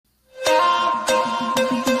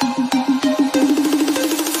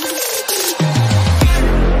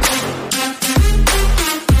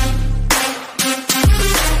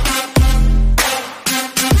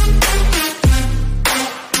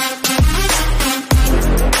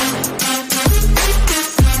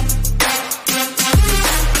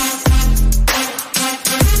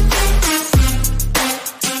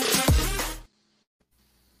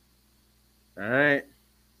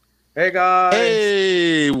guys.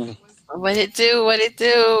 Hey, What it do? What it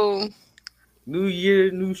do? New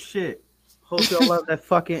year, new shit. Hope y'all love that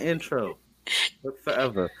fucking intro. Live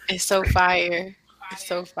forever. It's so fire. It's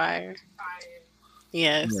so fire.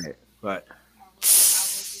 Yes. Right.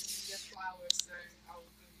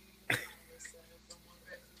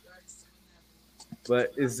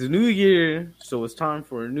 But it's the new year, so it's time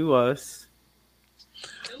for a new us.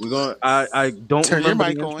 We're going. I don't turn your remember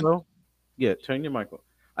mic the on. intro. Yeah, turn your mic on.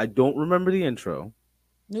 I don't remember the intro,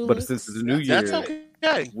 but since it's a new year, That's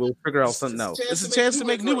okay. we'll figure out something else. It's a chance to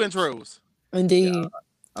make new intros. Indeed.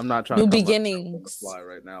 I'm not trying New to come up on the beginnings. fly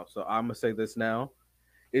right now, so I'm gonna say this now.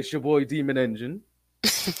 It's your boy Demon Engine.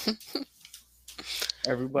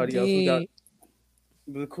 Everybody else, we got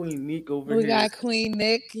the Queen Neek over We here. got Queen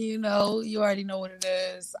Nick, you already know what it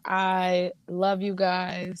is. I love you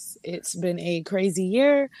guys. It's been a crazy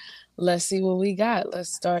year. Let's see what we got.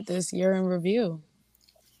 Let's start this year in review.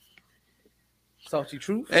 Salty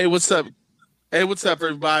Truth. Hey, what's up? Hey, what's up,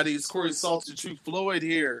 everybody? It's Corey Salty Truth Floyd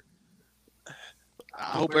here. I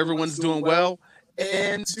hope everyone's doing well.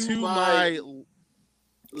 And to my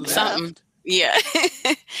Something. left, Yeah.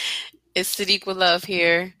 It's Sadiq Love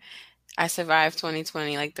here. I survived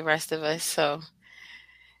 2020 like the rest of us. So,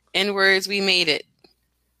 in words, we made it.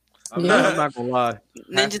 I'm not gonna lie.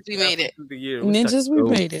 Ninjas, we made it. The year, Ninjas, we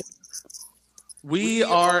made it. we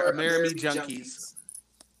are Amerime Junkies.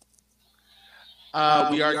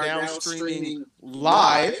 We are now streaming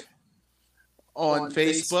live on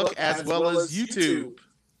Facebook as well as YouTube.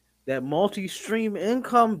 That multi-stream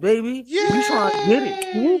income, baby. Yeah, We trying to get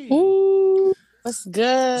it. Woo-hoo. What's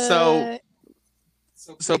good?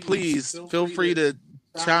 So please feel free to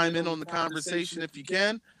chime in on the conversation if you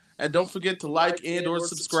can, and don't forget to like and or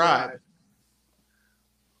subscribe.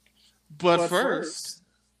 But first,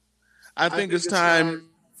 I think it's time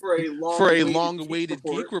for a long-awaited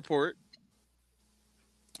geek report.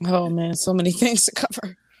 Oh man, so many things to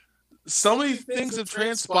cover. So many things have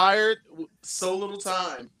transpired, so little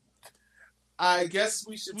time. I guess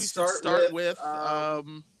we should start with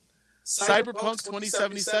Cyberpunk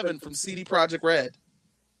 2077 from CD Projekt Red.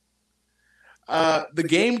 The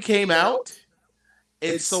game came out.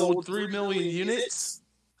 It sold 3 million units.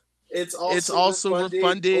 It's also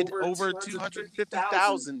refunded over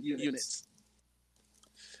 250,000 units.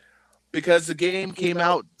 Because the game came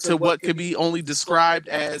out to what could be only described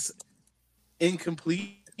as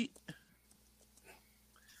incomplete.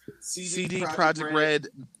 CD Projekt Red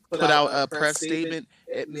put out a press statement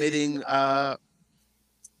admitting that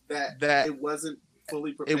it wasn't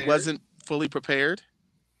fully prepared.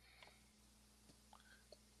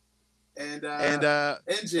 And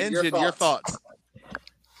Engine, your thoughts?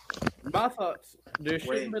 My thoughts. There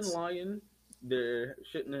shouldn't have been lying. There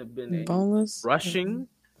shouldn't have been a Boneless. rushing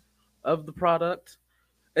of the product,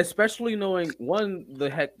 especially knowing, one, the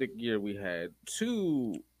hectic year we had,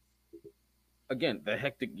 two, again, the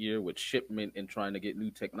hectic year with shipment and trying to get new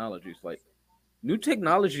technologies. Like, new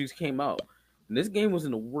technologies came out, and this game was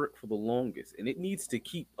in the work for the longest, and it needs to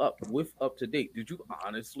keep up with up to date. Did you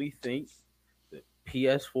honestly think that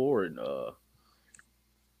PS4 and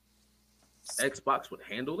Xbox would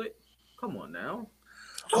handle it? Come on now.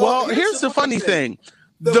 Well, here's the funny thing.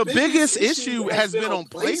 The biggest issue has been on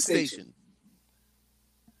PlayStation.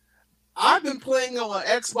 I've been playing on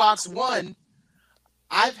Xbox One.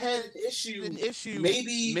 I've had an issue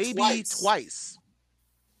maybe twice.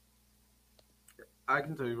 I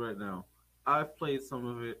can tell you right now, I've played some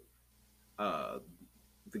of it.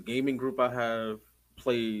 The gaming group I have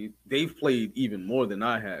played, they've played even more than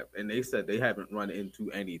I have, and they said they haven't run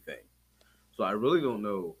into anything. So I really don't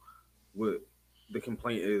know what the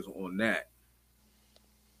complaint is on that.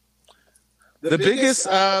 The biggest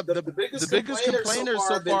complainers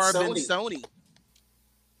so far have been Sony.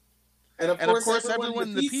 And of course, everyone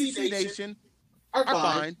in the PC Nation are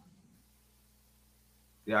fine.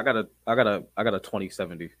 Yeah, I got a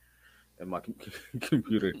 2070 in my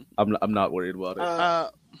computer. I'm not worried about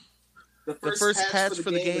it. The first patch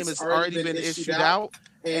for the game has already been issued out,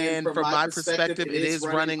 and from my perspective, it is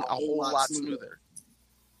running a whole lot smoother.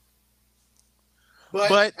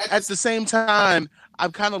 But at the same time,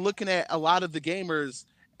 I'm kind of looking at a lot of the gamers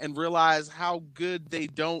and realize how good they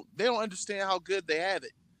don't understand how good they have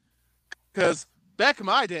it. Because back in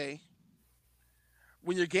my day,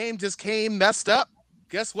 when your game just came messed up,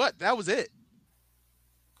 guess what? That was it.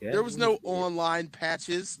 Yeah, there was no online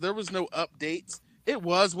patches. There was no updates. It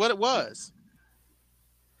was what it was.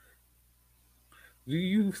 Do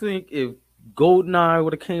you think if GoldenEye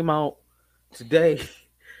would have came out today,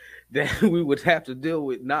 that we would have to deal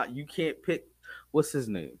with you can't pick, what's his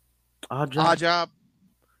name? Odd Job.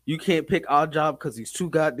 you can't pick Odd Job because he's too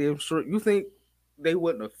goddamn short. You think they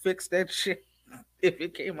wouldn't have fixed that shit if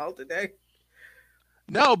it came out today?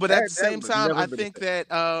 No, but at the That same would have time, never I been a think thing.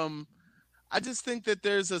 that I just think that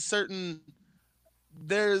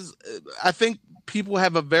there's I think people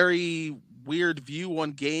have a very weird view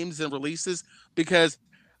on games and releases because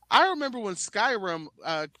I remember when Skyrim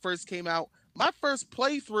first came out, my first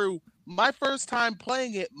playthrough, my first time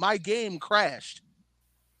playing it, my game crashed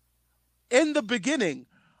in the beginning.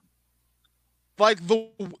 Like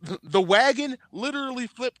the wagon literally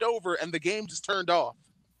flipped over and the game just turned off.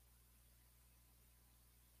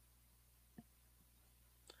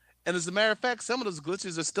 And as a matter of fact, some of those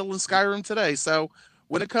glitches are still in Skyrim today. So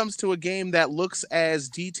when it comes to a game that looks as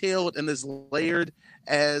detailed and as layered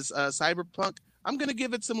as Cyberpunk, I'm going to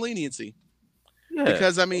give it some leniency Yeah.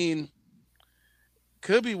 because I mean,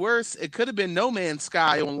 could be worse. It could have been No Man's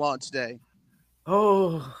Sky on launch day.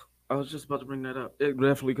 Oh, I was just about to bring that up. It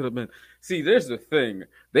definitely could have been. See, there's the thing.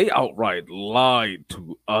 They outright lied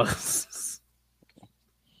to us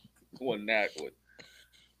on that one.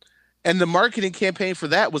 And the marketing campaign for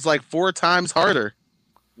that was like 4 times harder.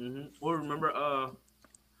 Or remember,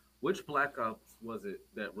 which Black Ops was it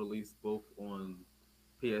that released both on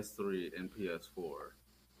PS3 and PS4?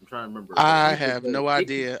 I'm trying to remember. But I either have way, no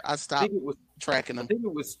idea. I I stopped think it was. tracking I them. think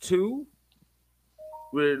it was two.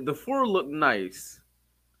 Where the four looked nice,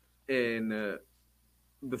 and the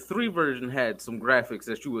three version had some graphics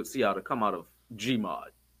that you would see out of come out of Gmod.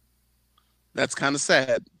 That's kind of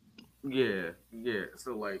sad. Yeah, yeah.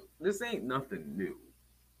 So like, this ain't nothing new.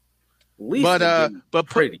 At least But the game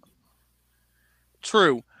pretty.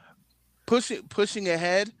 true. Pushing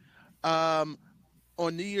ahead. Um,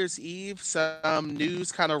 on New Year's Eve, some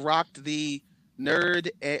news kind of rocked nerdcore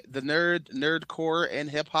and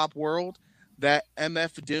hip hop world that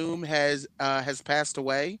MF Doom has passed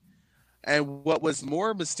away. And what was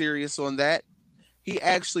more mysterious on that, he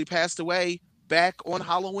actually passed away back on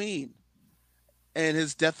Halloween, and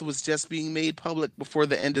his death was just being made public before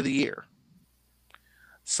the end of the year.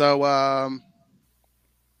 So I'm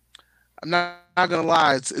not gonna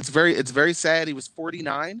lie, it's very sad. He was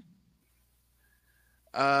 49.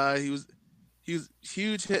 He was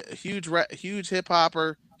huge hip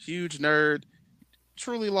hopper, huge nerd,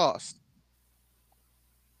 truly lost.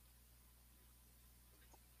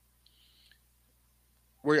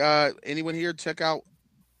 Were anyone here check out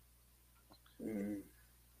Mm,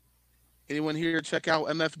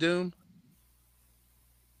 MF Doom?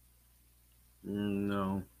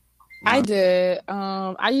 no, I not did.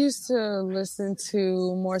 I used to listen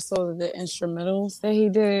to more so the instrumentals that he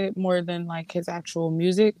did more than like his actual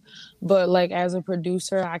music. But like as a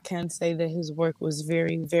producer, I can say that his work was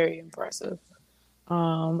very, very impressive.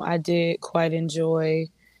 I did quite enjoy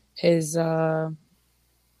his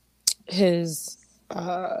his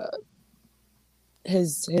uh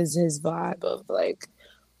his vibe of like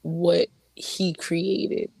what he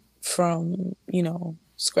created from,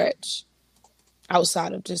 scratch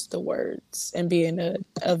outside of just the words and being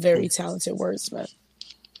a very talented wordsmith.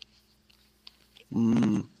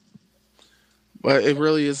 Mm. But it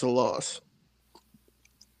really is a loss.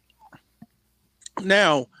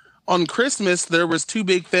 Now, on Christmas, there was two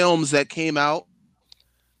big films that came out.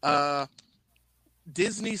 Uh,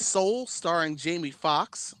 Disney Soul, starring Jamie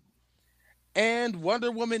Foxx, and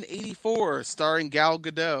Wonder Woman 84, starring Gal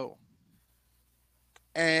Gadot.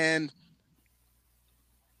 And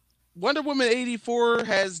Wonder Woman 84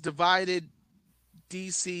 has divided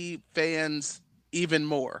DC fans even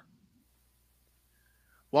more.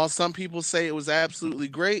 While some people say it was absolutely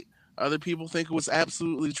great, other people think it was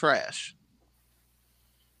absolutely trash.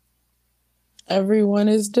 Everyone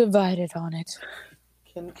is divided on it.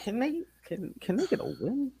 can they get a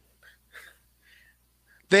win?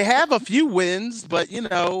 They have a few wins, but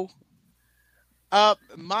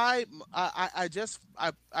I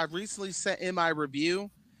recently sent in my review.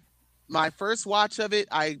 My first watch of it,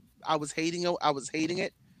 I was hating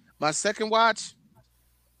it. My second watch,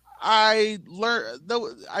 I learned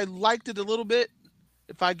though I liked it a little bit.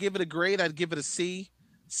 If I give it a grade, I'd give it a C.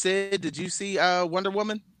 Sid, did you see Wonder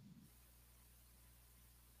Woman?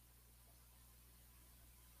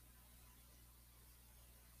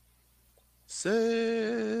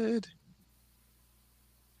 Sid.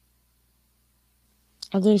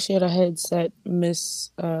 I think she had a headset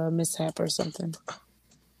mishap or something.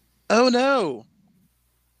 Oh no.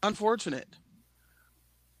 Unfortunate.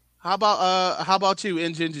 How about you,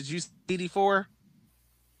 Engine? Did you see 84?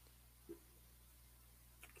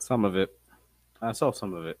 Some of it. I saw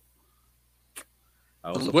some of it. I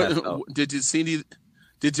also What passed out. did you see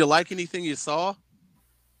did you like anything you saw?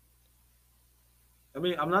 I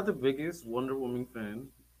mean, I'm not the biggest Wonder Woman fan,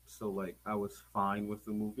 so like I was fine with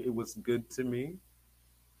the movie. It was good to me.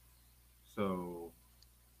 So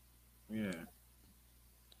yeah,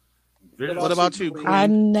 What visually, about you, I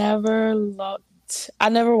Queen? never looked. I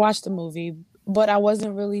never watched the movie, but I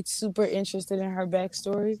wasn't really super interested in her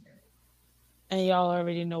backstory, and y'all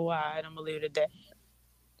already know why. And I'm gonna leave it at that.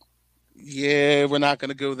 Yeah, we're not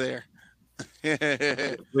gonna go there.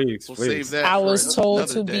 please, We'll save please. that I for was told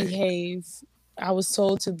another to day. behave. I was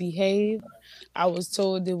told to behave. I was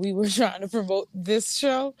told that we were trying to promote this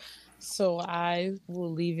show, so I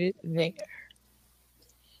will leave it there.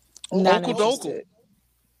 Not Okul dokul. interested.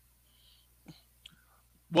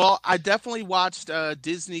 Well, I definitely watched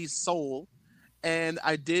Disney's Soul, and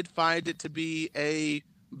I did find it to be a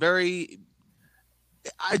very.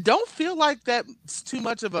 I don't feel like that's too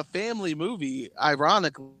much of a family movie.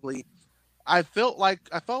 Ironically, I felt like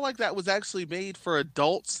that was actually made for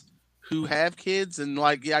adults who have kids, and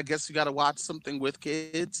like, yeah, I guess you got to watch something with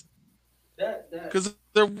kids That because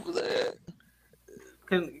there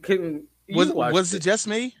can you watched was it it, just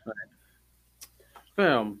me?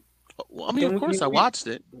 fam? Well, I mean, Can of we? course, Can I we? watched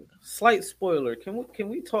it. Slight spoiler. Can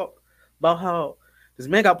we talk about how this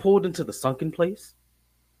man got pulled into the sunken place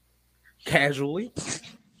casually?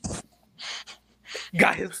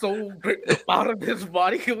 Got his soul ripped up out of his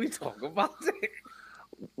body. Can we talk about it?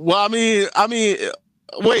 Well,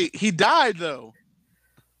 wait, he died though.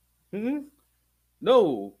 Hmm?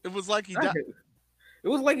 No, It was like he not died. him. It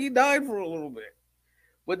was like he died for a little bit.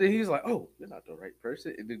 But then he's like, "Oh, you're not the right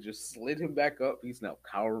person," and then just slid him back up. He's now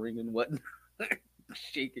cowering and whatnot,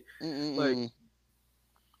 shaking. Like Mm-mm.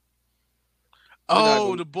 we're not Oh,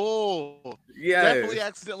 gonna. the bull definitely Yes,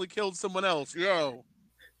 accidentally killed someone else. Yo,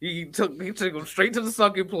 he took him straight to the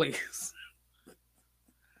sunken place.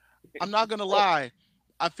 I'm not gonna lie.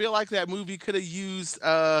 I feel like that movie could have used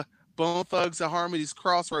Bone Thugs and Harmony's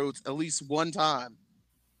Crossroads at least one time.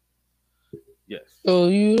 Yes. So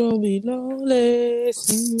you don't be lonely.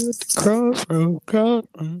 See you at the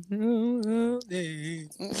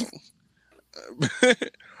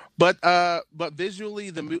But visually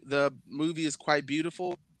the movie is quite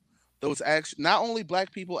beautiful. There was actually not only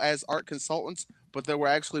black people as art consultants, but there were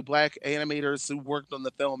actually black animators who worked on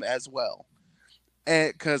the film as well.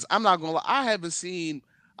 And because I'm not gonna lie, I haven't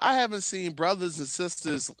seen brothers and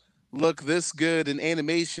sisters look this good in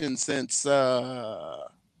animation since uh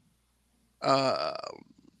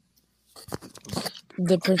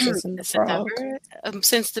The Princess and the Since Frog. ever,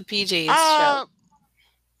 since the PJs show. uh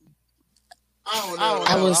I don't I know. would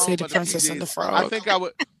I don't know say the about the Princess and the PJs. Frog.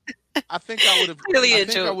 Really I a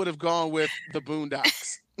think I joke. would have gone with the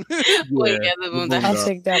Boondocks. Wait, Yeah. yeah, the The Boondocks. I'll Boondocks.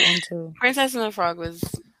 take that one too. Princess and the Frog was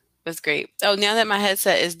great. Oh, now that my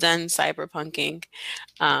headset is done cyberpunking,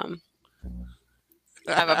 um,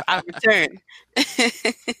 I've returned.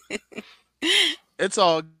 It's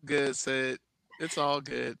all good, Sid. It's all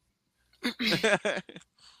good.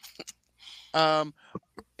 um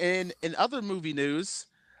in other movie news,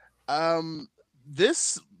 um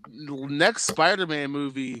this next Spider-Man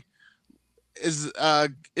movie is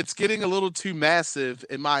it's getting a little too massive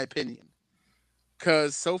in my opinion.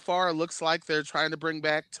 Cause so far it looks like they're trying to bring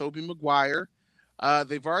back Tobey Maguire.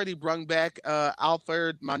 They've already brought back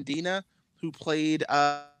Alfred Mondina, who played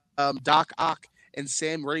Doc Ock in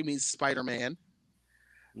Sam Raimi's Spider-Man.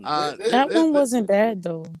 That one wasn't bad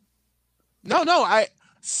though. No, I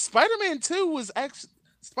Spider-Man 2 was actually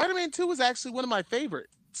Spider-Man 2 was actually one of my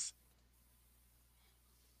favorites.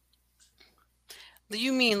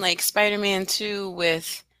 You mean like Spider-Man 2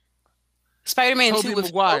 with Spider-Man 2 Tobey with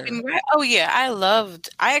Tobey Maguire. Maguire? Oh yeah,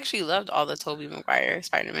 I actually loved all the Tobey Maguire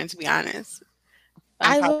Spider-Man, to be honest.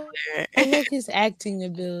 I Unpopular. love his acting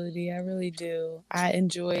ability. I really do. I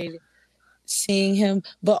enjoyed seeing him,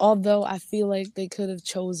 but although I feel like they could have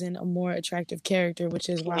chosen a more attractive character, which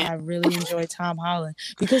is why Yeah. I really enjoy Tom Holland,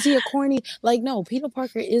 because he a corny, like, no, Peter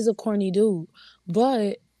Parker is a corny dude,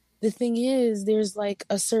 but the thing is there's like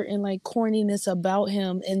a certain like corniness about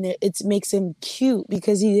him, and it makes him cute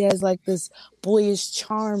because he has like this boyish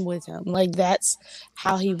charm with him. Like that's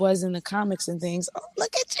how he was in the comics and things. Oh,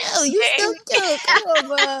 look at you still cute. Come on,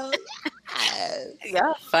 bro. Yes.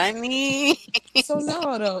 Yeah, funny. So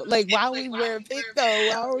no, though. Like, why we wearing pink though?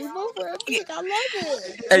 Why are we both wearing pink? I love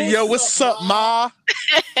it. Hey yo, what's up, Ma?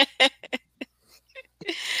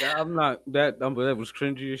 I'm not that. That was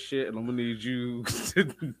cringy as shit, and I'm gonna need you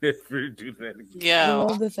to never do that again. I Yeah.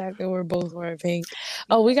 love the fact that we're both wearing pink.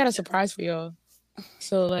 Oh, we got a surprise for y'all.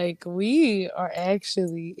 So, like, we are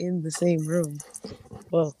actually in the same room.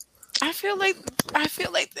 Well, I feel like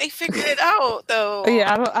they figured it out though.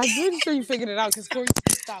 yeah, I'm pretty sure you figured it out because Corey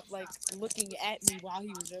stopped like looking at me while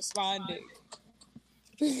he was responding.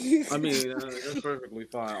 I mean, that's perfectly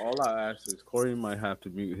fine. All I ask is Corey might have to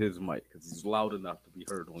mute his mic because he's loud enough to be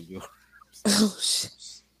heard on yours. Oh shit.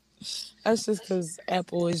 That's just because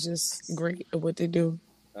Apple is just great at what they do.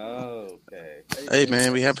 Okay. Hey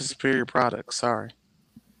man, we have a superior product. Sorry,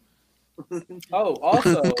 Oh,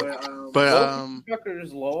 also, but both of you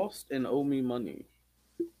fuckers lost and owe me money.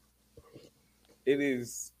 It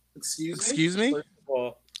is, excuse me. first of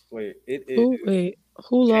all, wait, it is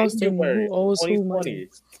Who lost and January who of owes who money? 2020.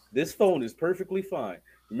 This phone is perfectly fine.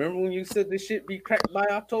 Remember when you said this shit be cracked by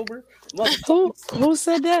October? Motherfuckers, Who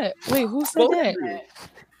said that? Wait, who said both that? of you.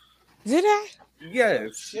 Did I?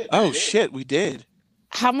 Yes. Oh shit, we did.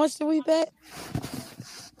 How much did we bet?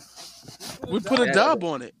 We put a Yeah. dub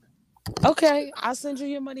on it. Okay, I'll send you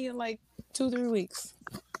your money in like 2-3 weeks.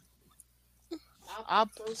 I'll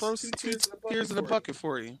throw some tears in the bucket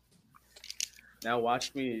for you. Now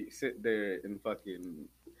watch me sit there and fucking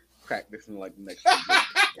crack this in like the next.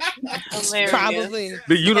 Hilarious. Probably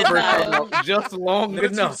The universe No. hung out just long But you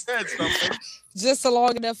enough. said something. just so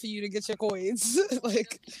long enough for you to get your coins.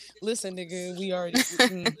 Like, listen, nigga, we already.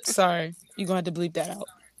 Sorry, you gonna have to bleep that out.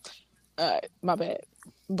 My bad.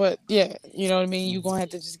 But yeah, you know what I mean. You gonna have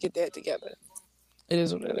to just get that together. It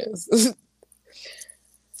is what it is.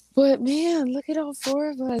 But man, look at all four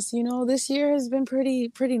of us. You know, this year has been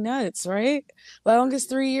pretty nuts, right? Longest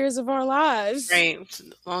 3 years of our lives. Right.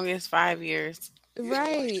 Longest 5 years.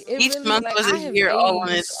 Right. It Each really, month like, was I a have year all on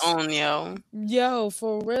its aged. own, yo. Yo,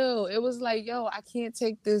 for real. It was like, yo, I can't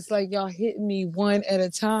take this. Like, y'all hitting me one at a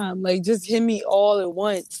time. Like, just hit me all at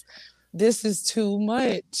once. This is too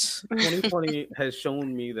much. 2020 has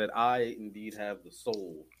shown me that I indeed have the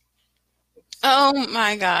soul. Oh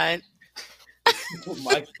my God.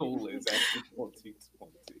 My soul is actually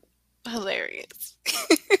 2020. Hilarious.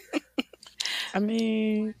 I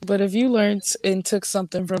mean, but if you learned and took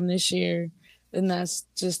something from this year, then that's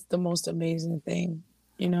just the most amazing thing,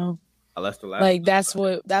 you know? That's the last. Like that's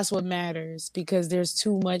what matters, because there's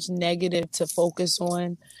too much negative to focus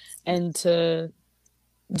on and to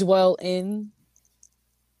dwell in,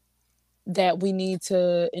 that we need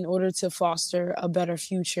to, in order to foster a better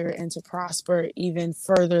future and to prosper even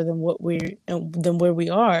further than where we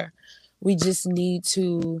are. We just need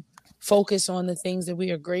to focus on the things that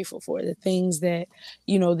we are grateful for, the things that,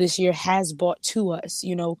 you know, this year has brought to us,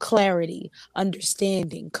 you know, clarity,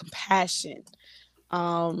 understanding, compassion.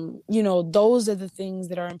 You know, those are the things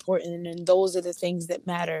that are important, and those are the things that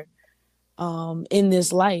matter in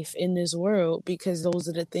this life, in this world, because those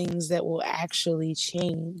are the things that will actually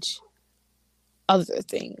change other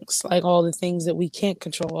things, like all the things that we can't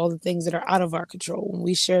control, all the things that are out of our control. When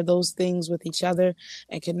we share those things with each other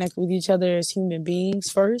and connect with each other as human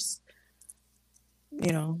beings first,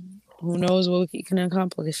 you know, who knows what we can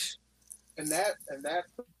accomplish. And that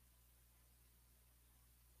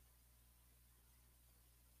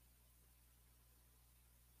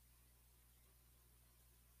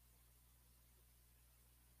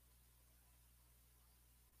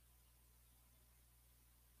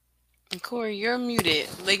Corey, you're muted.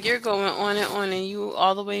 Like, you're going on and you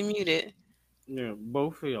all the way muted. Yeah,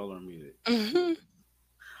 both of y'all are muted. Hmm.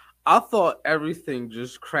 I thought everything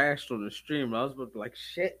just crashed on the stream. I was about to be like,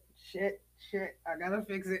 shit. I gotta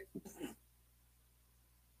fix it.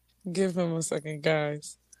 Give him a second,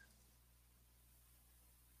 guys.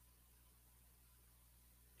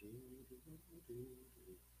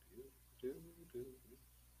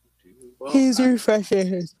 He's refreshing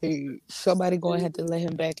his page. Somebody gonna have to let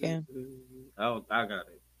him back in. Oh, I got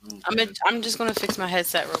it. I'm just gonna fix my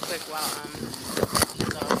headset real quick while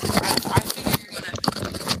so I figured you're gonna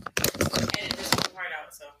edit this whole part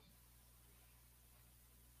out. So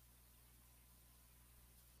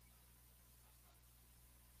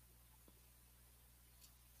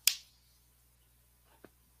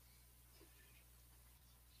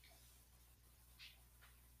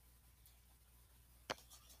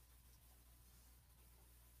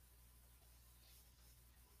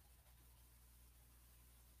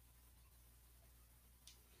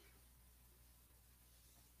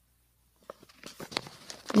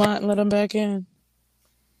Might let him back in.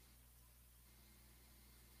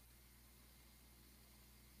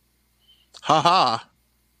 haha.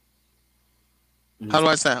 How do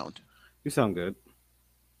I sound? You sound good.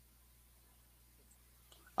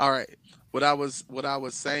 All right. What I was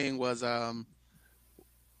saying was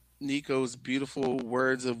Nico's beautiful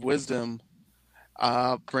words of wisdom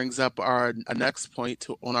brings up our next point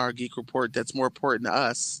on our geek report that's more important to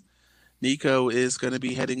us. Nico is going to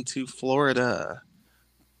be heading to Florida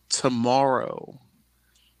tomorrow,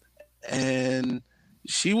 and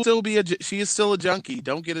she is still a junkie.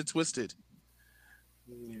 Don't get it twisted.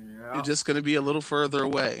 Yeah, You're just going to be a little further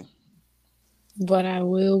away. But I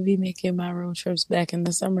will be making my road trips back in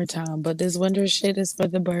the summertime. But this winter shit is for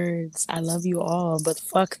the birds. I love you all, but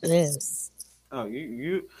fuck this. Oh,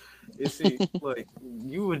 you see, like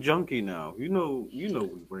you a junkie now. We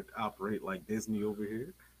work operate like Disney over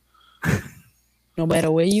here. No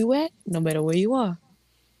matter where you at, no matter where you are,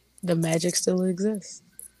 the magic still exists.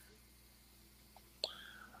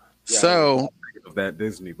 Yeah, So of that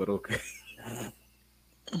Disney, but okay.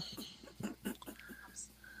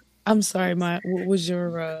 I'm sorry, what was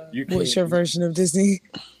your You what's can't. your version of Disney?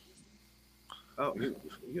 Oh,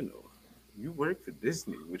 you know, you work for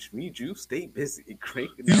Disney, which means you stay busy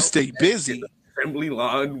cranking you out stay busy. assembly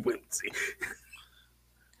line whimsy.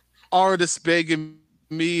 Artists begging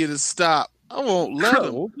me to stop. I won't let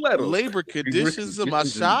them. Let 'em. Labor conditions in my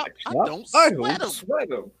shop. I don't sweat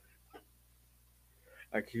them.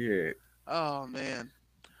 I can't. Oh man.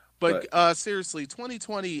 But seriously,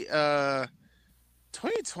 2020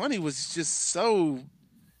 2020 was just so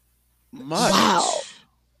much.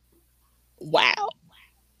 Wow.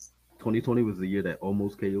 2020 was the year that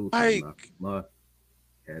almost KO'd. Like,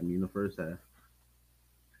 had me in the first half, and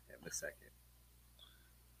the second.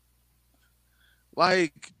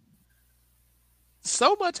 Like,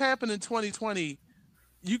 so much happened in 2020.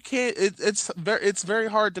 You can't. It's very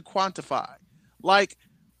hard to quantify. Like,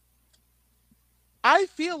 I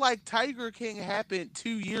feel like Tiger King happened 2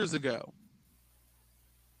 years ago.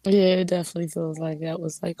 Yeah, it definitely feels like that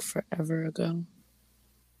was like forever ago.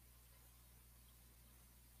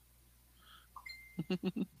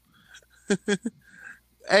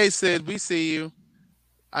 Hey, Sid, we see you.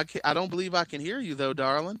 I don't believe I can hear you though,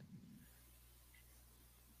 darling.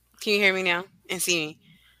 Can you hear me now and see me?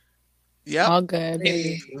 Yep. All good,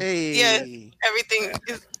 baby. Hey. Yeah, everything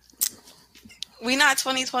is. We not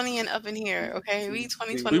 2020 and up in here, okay? We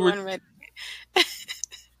 2021 ready.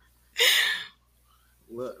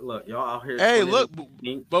 Look, y'all out here. Hey, look,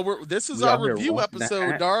 but this is We our out here review walking that episode,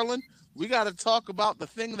 act. darling. We got to talk about the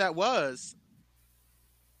thing that was.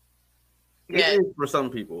 Yeah. It is for some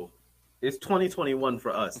people. It's 2021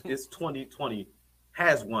 for us. It's 2020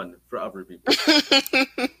 has won for other people.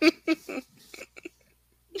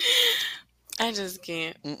 I just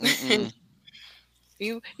can't. Mm-mm-mm.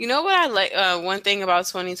 You know what I like? One thing about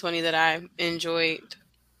 2020 that I enjoyed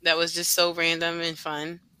that was just so random and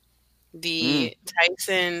fun: the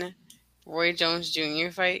Tyson Roy Jones Jr.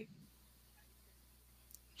 fight.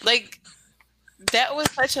 Like, that was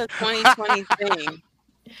such a 2020 thing.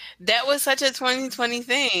 That was such a 2020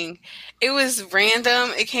 thing. It was random.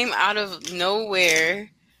 It came out of nowhere,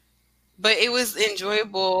 but it was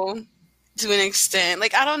enjoyable to an extent.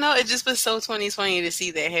 Like, I don't know. It just was so 2020 to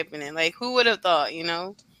see that happening. Like, who would have thought, you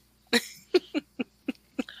know?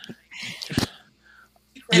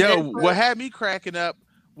 Yo, what had me cracking up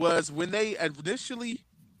was when they initially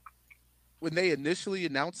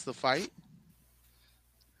announced the fight.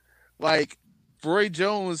 Like, Roy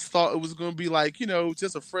Jones thought it was going to be like,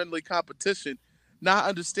 just a friendly competition, not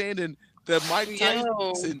understanding that Mike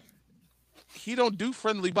Tyson, he don't do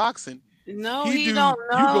friendly boxing. No, he don't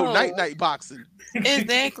know. You go night boxing.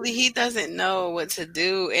 Exactly. He doesn't know what to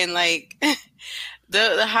do. And like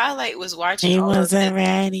the highlight was watching. He wasn't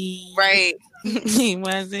ready. Right. He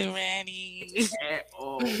wasn't ready. At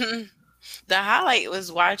all. The highlight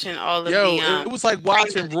was watching all of it was like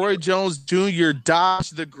watching Roy Jones Jr.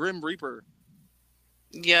 dodge the Grim Reaper.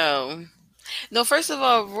 Yo. No, first of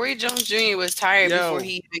all, Roy Jones Jr. was tired before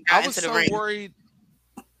he even got into the ring. I was so worried.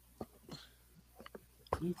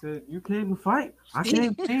 He said, "You came to fight. I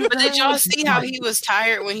came." But did y'all see how he was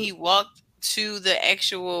tired when he walked to the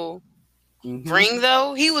actual ring?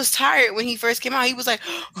 Though he was tired when he first came out. He was like,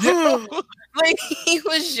 like he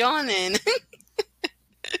was yawning.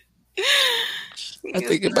 I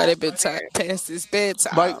think it might have been past his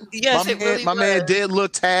bedtime. My man did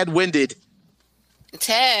look tad winded.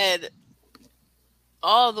 Tad,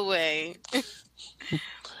 all the way.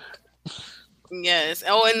 Yes.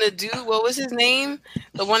 Oh, and the dude, what was his name?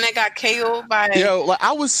 The one that got KO'd by. Yo, like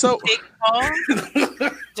I was so.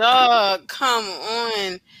 Dog, come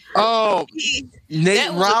on. Oh,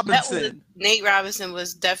 Nate Robinson. Nate Robinson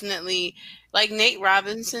was definitely like Nate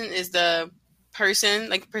Robinson is the person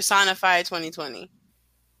like personified 2020.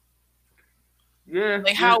 Yeah.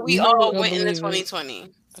 Like how we all went into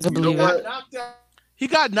 2020. He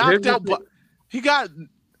got knocked out. He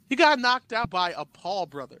got knocked out by a Paul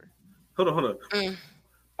brother. Hold on. I'm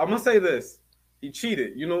gonna say this. He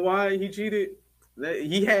cheated. You know why he cheated?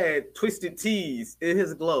 He had twisted T's in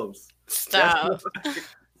his gloves. Stop.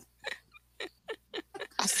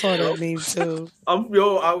 saw that meme too.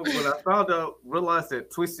 When I found out, realized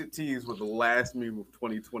that Twisted Teas were the last meme of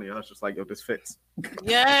 2020. I was just like, yo, this fits.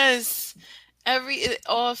 Yes. It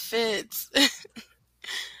all fits.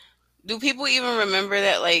 Do people even remember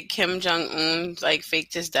that like Kim Jong Un like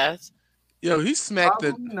faked his death? Yo, he smacked the.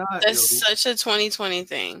 Probably not, yo. That's such a 2020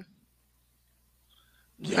 thing.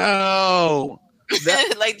 Yo,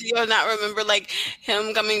 that Like, do you not remember like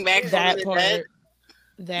him coming back from That the dead? part.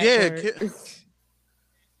 That yeah, part.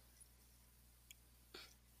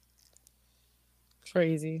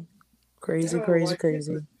 Crazy. Crazy, Yo, crazy, like,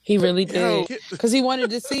 crazy. He really yo, did. Because he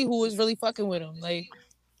wanted to see who was really fucking with him. Like,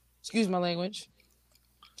 excuse my language.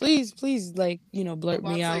 Please, like, blurt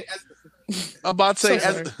me out. I'm about to So say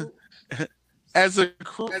sorry. as a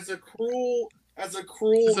cruel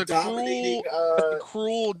dominating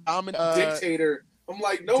dictator. I'm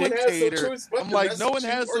like, no one has no choice but to mess with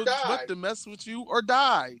you or die. but to mess with you or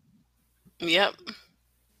die. Yep.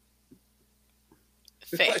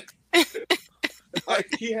 Fact. Like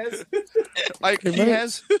he has, He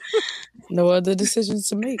has. No other decisions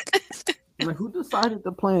to make. Like, who decided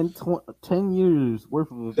to plan 10 years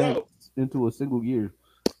worth of events into a single year?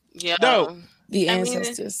 Yeah. No. The I mean,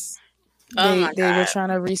 ancestors. oh my They were God. trying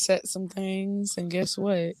to reset some things, and guess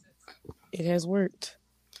what? It has worked.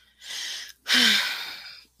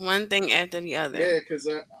 One thing after the other. yeah, because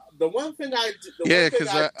the one thing I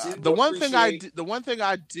do, the one thing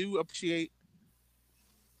I do appreciate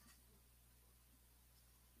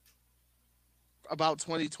about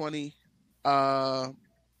 2020, that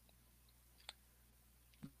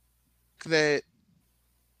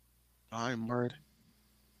I'm word.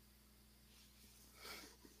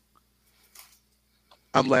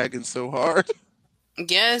 I'm lagging so hard.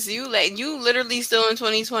 Yes, you literally still in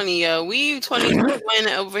 2020, yo. We 2021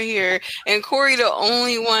 over here, and Corey the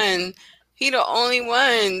only one. He the only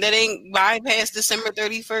one that ain't bypassed December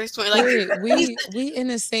 31st. Wait, we in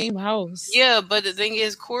the same house. Yeah, but the thing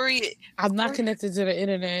is, Corey. I'm not connected to the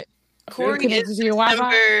internet. Corey connected is to your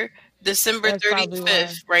Wi-Fi? December That's probably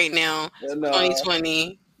 35th right now,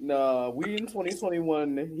 2020. Nah, we in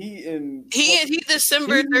 2021. He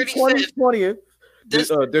December 35th. 2020th.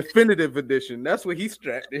 Definitive edition. That's what he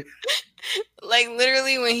strapped in. Like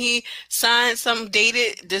literally when he signed some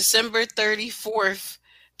dated December 35th,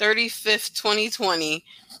 2020.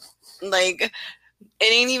 Like it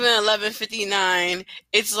ain't even 11:59.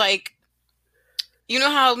 It's like, you know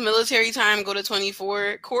how military time go to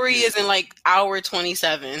 24? Corey is in like hour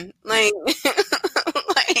 27. Like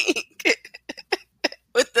like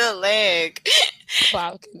with the leg.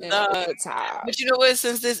 Clocking in all the time. But you know what?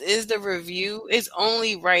 Since this is the review, it's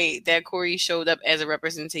only right that Corey showed up as a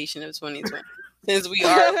representation of 2020. Since we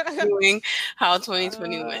are reviewing how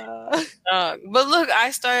 2020 went. But look,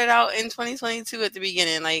 I started out in 2022 at the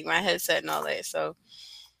beginning, like my headset and all that. So,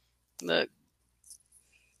 look,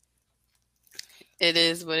 it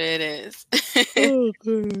is what it is. Oh,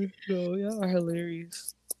 good. No, y'all are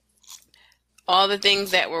hilarious. All the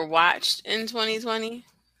things that were watched in 2020.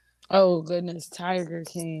 Oh goodness, Tiger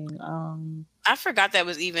King. I forgot that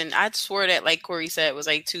was even. I swore that, like Corey said, it was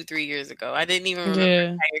like 2-3 years ago. I didn't even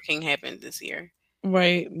remember Tiger King happened this year.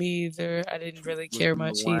 Right, me either. I didn't really care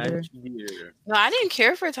much either. No, I didn't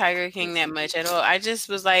care for Tiger King that much at all. I just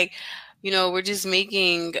was like, we're just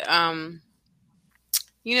making,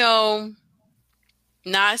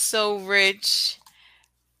 not so rich,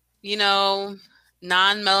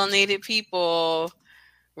 non-melanated people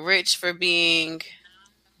rich for being,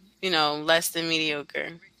 less than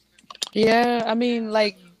mediocre. Yeah, I mean,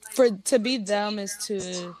 like, to be dumb is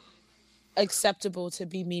to acceptable to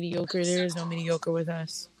be mediocre. There is no mediocre with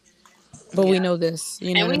us. But we know this.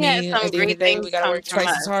 You know what I mean? At the end of the day, we gotta work twice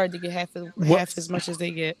as hard to get half as much as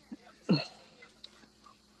they get.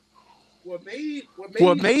 What made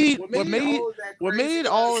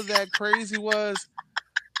all of that crazy was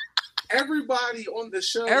everybody on the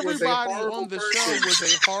show was a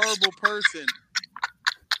horrible person.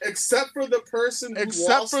 Except for the person who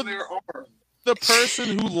lost their arm. The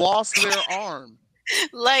person who lost their arm.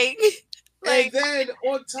 And then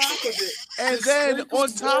on top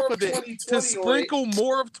of it, to sprinkle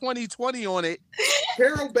more of 2020 on it,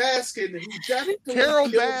 Carol Baskin, who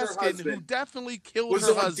definitely killed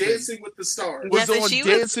her husband, Dancing with the Stars. Was on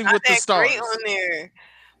Dancing with the Stars. Great on there.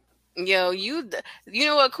 Yo, you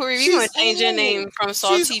know what, Corey? We want to change your name from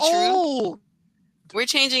Salty Truth. We're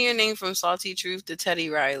changing your name from Salty Truth to Teddy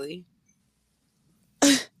Riley.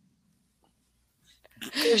 Cause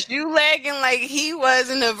you lagging like he was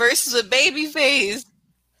in the verses of Babyface.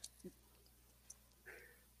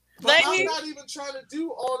 But I'm not even trying to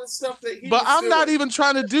do all the stuff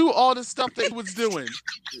that he was doing.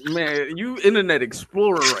 Man, you Internet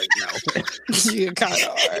Explorer right now. You're kind of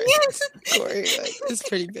hard, Corey. Like, it's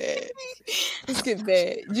pretty bad. It's getting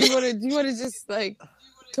bad. Do you wanna just like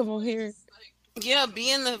come on here? Yeah,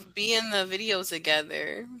 be in the video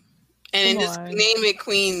together, and just name it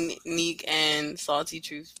Queen Neek and Salty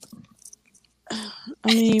Truth. I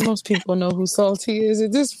mean, most people know who Salty is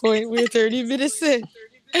at this point. We're 30 minutes in.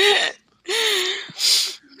 I'm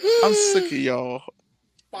sick of y'all.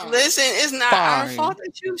 Listen, it's not our fault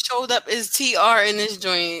that you showed up as TR in this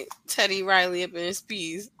joint. Teddy Riley up in his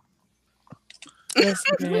peas. Yes,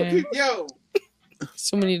 man. Yo.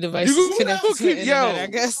 So many devices connected to the internet, I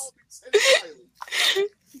guess.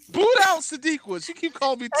 Boot out Sadiqa. She keep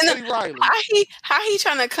calling me Teddy Riley. How he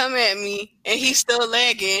trying to come at me and he's still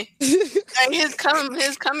lagging? Like his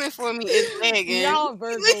coming for me is lagging. Y'all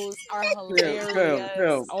Virgos are hilarious.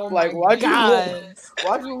 Hell. Oh like why'd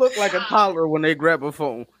you look like a toddler when they grab a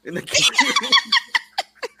phone?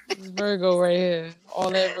 Virgo right here.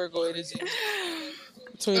 All that Virgo energy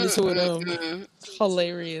between the two of them.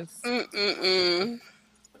 Hilarious.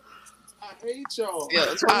 I hate y'all.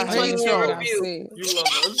 Yo, 2020 review. You love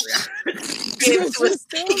us. He gave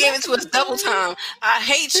it to us double time. I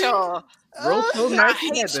hate y'all. Bro, so nice.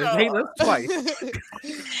 He had to hate us twice.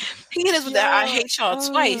 He hit us with that. I hate y'all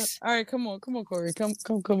twice. All right, come on, Corey. Come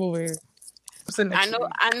over here. I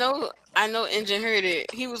know. Engine heard it.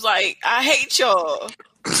 He was like, "I hate y'all.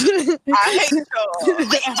 I hate y'all."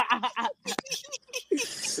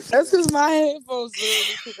 That's because my headphones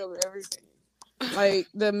literally pick up everything. Like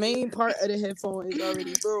the main part of the headphone is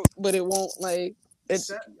already broke, but it won't like it's.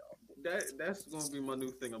 That's gonna be my new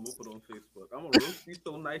thing. I'm gonna put on Facebook. I'm gonna roast you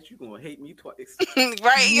so nice you gonna hate me twice.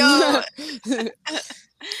 Right, yo. Oh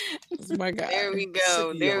my God. There we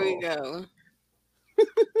go.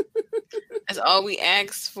 That's all we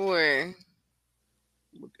asked for.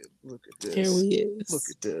 Look at this. Here he is. Look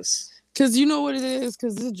at this. Cause you know what it is.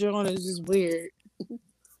 Cause this John is just weird.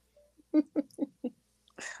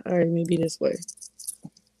 All right, maybe this way.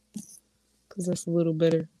 Cause that's a little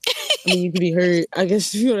better. I mean, you can be heard. I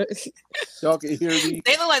guess y'all can hear me.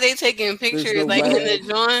 They look like they taking pictures, no like in the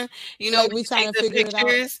joint. You know, like we trying to figure it out,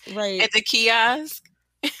 right? At the kiosk.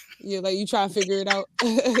 Yeah, like you trying to figure it out.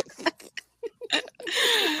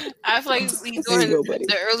 I feel like we doing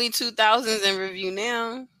the early 2000s in review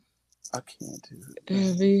now. I can't do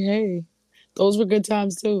it. Hey, those were good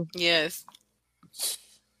times too. Yes.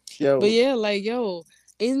 Yo. But yeah, like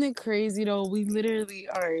isn't it crazy though? We literally,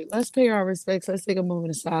 all right, let's pay our respects. Let's take a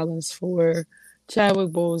moment of silence for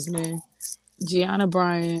Chadwick Boseman, Gianna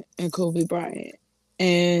Bryant, and Kobe Bryant,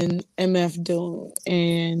 and MF Doom,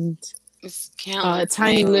 and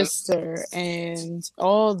Tiny Lister, and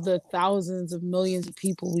all the thousands of millions of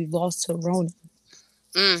people we've lost to Rona.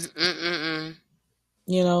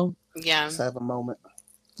 You know? Yeah. Let's have a moment.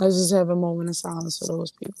 Let's just have a moment of silence for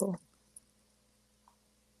those people.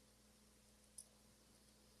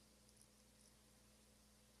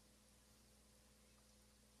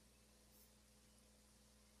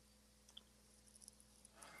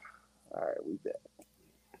 All right, we back.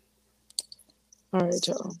 All right,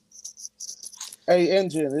 y'all. Hey,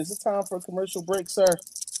 Engine, is it time for a commercial break, sir?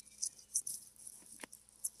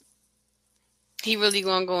 He really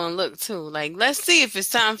gonna go and look too. Like, let's see if it's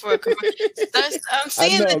time for a commercial. I'm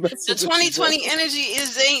seeing the 2020 energy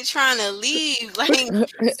ain't trying to leave. Like,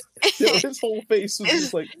 his whole face was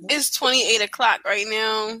just like. It's 28 o'clock right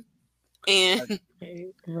now, and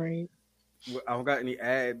right. I don't got any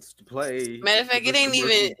ads to play. Matter of fact, it ain't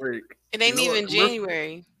even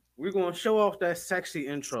January. We're gonna show off that sexy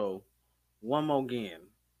intro one more again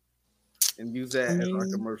and use that as our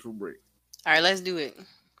commercial break. All right, let's do it.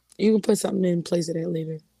 You can put something in place of that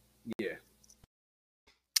later. Yeah.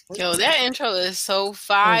 Yo, that intro is so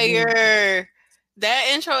fire. That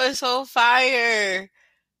intro is so fire.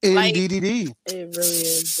 NDDD. It really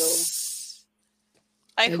is,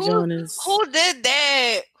 though. Like, who did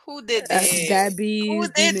that? Who did that? Who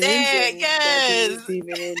did that? Yes.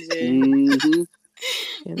 Demon Engine.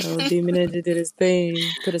 You know, Demon Engine did his thing,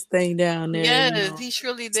 put his thing down there. Yes, he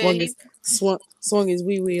surely did. Swung his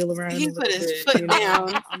wee wheel around. He put his foot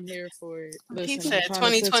down. I'm here for it. Listen, he said,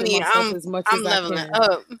 "2020, I'm leveling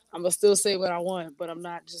up. I'm gonna still say what I want, but I'm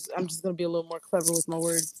just gonna be a little more clever with my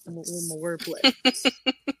words, with my wordplay.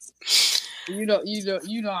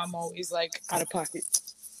 you know, I'm always like out of pocket.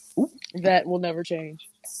 That will never change.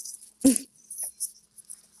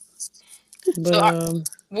 But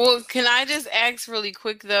well, can I just ask really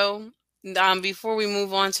quick though, before we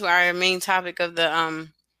move on to our main topic of the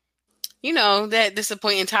that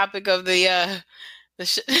disappointing topic of the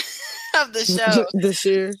of the show. This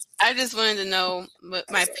year. I just wanted to know,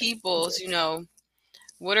 my peoples,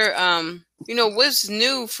 what are what's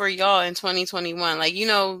new for y'all in 2021? Like,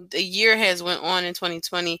 the year has went on in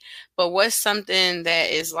 2020, but what's something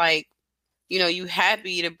that is like, you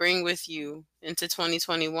happy to bring with you into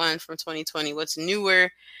 2021 from 2020? What's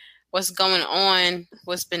newer? What's going on?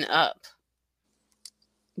 What's been up?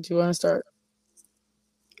 Do you want to start?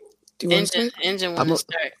 Engine want to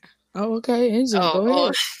start. Oh, okay. Engine, go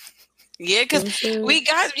ahead. Yeah, because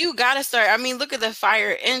you gotta start. I mean, look at the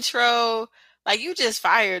fire intro. Like, you just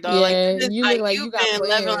fired, though. Yeah, like, you look like you've you got been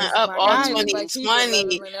plans. leveling up My all guy look like he been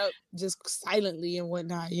 2020. leveling up just silently and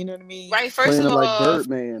whatnot. You know what I mean? Right. Playing like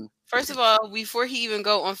Birdman. First of all, before he even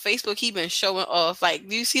go on Facebook, he been showing off. Like,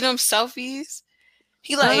 do you see them selfies?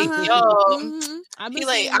 He like, he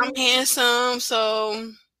like, I'm handsome,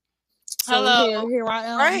 so hello. Here I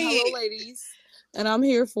am. Right. Hello, ladies, and I'm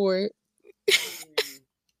here for it.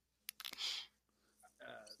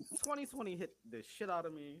 2020 hit the shit out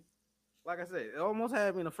of me. Like I said, it almost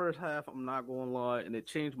had me in the first half. I'm not going to lie, and it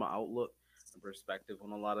changed my outlook and perspective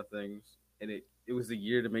on a lot of things. And it was a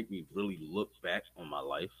year to make me really look back on my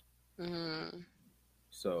life. Mm-hmm.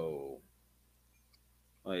 So,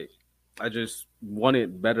 like, I just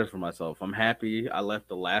wanted better for myself. I'm happy I left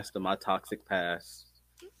the last of my toxic past.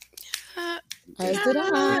 As did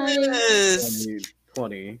I.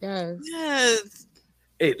 2020. Yes.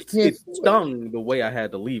 It stung the way I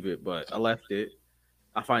had to leave it, but I left it.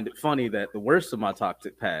 I find it funny that the worst of my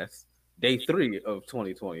toxic past, day 3 of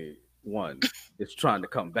 2021, is trying to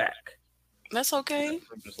come back. That's okay.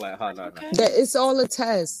 I'm just like, how not? It's all a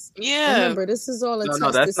test. Yeah. Remember, this is all a test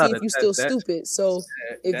to see if you're still stupid. So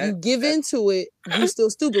if you give into it, you're still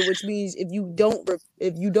stupid, which means if you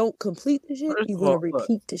don't complete the shit, you're gonna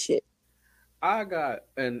repeat the shit. I got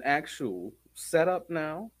an actual setup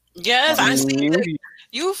now. Yes, I see it.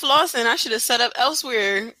 You flossing. I should have set up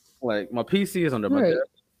elsewhere. Like, my PC is under my desk.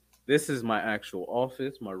 This is my actual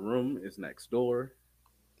office. My room is next door.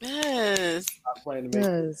 Yes. I plan to make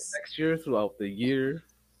this next year throughout the year.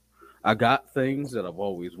 I got things that I've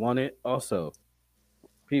always wanted. Also,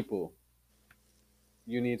 people,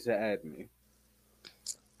 you need to add me.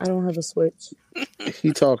 I don't have a Switch.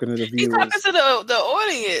 He talking to the viewers. He's talking to the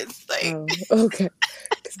audience. Like, okay.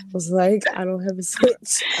 I was like, I don't have a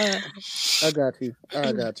Switch. I got you.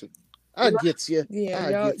 I get you.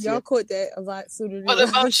 Yeah, y'all caught that a lot sooner than What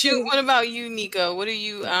about you? What about you, Nico? What are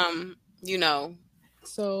you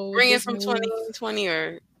so bringing from 2020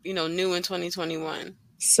 or new in 2021?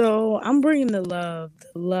 So I'm bringing the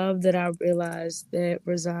love that I realized that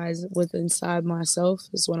resides inside myself.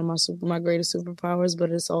 Is one of my greatest superpowers,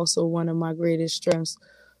 but it's also one of my greatest strengths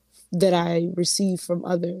that I receive from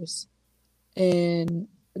others, and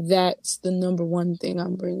that's the number one thing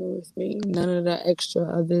I'm bringing with me. None of the extra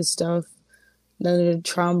other stuff, none of the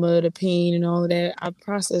trauma, the pain, and all of that. I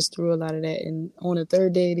processed through a lot of that, and on the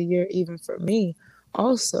third day of the year, even for me,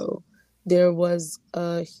 also, there was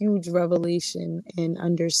a huge revelation and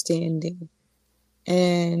understanding.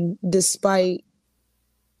 And despite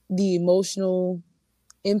the emotional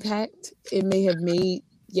impact it may have made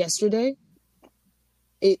yesterday,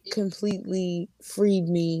 it completely freed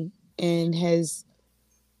me and has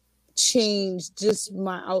changed just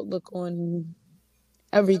my outlook on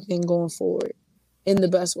everything going forward in the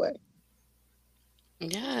best way.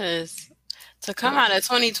 Yes. To come out of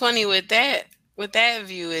 2020 with that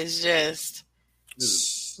view is just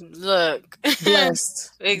look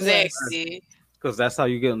blessed. Exactly. Because that's how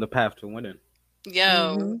you get on the path to winning.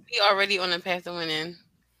 Yo, we already on the path to winning.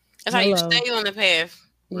 That's how you stay on the path.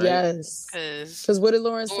 Right? Yes. Because what did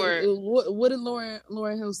Lauren say? What did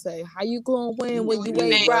Lauren Hill say? How you gonna win when you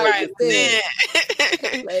ain't right with it?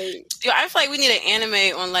 Like, yo, I feel like we need an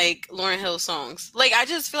anime on like Lauren Hill songs. Like, I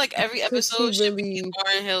just feel like every episode should be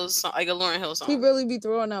Lauren Hill's song, like a Lauren Hill song. He really be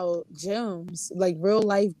throwing out gems, like real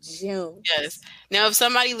life gems. Yes. Now, if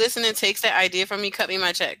somebody listening takes that idea from me, cut me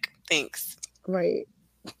my check. Thanks. Right.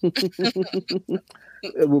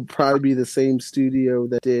 It would probably be the same studio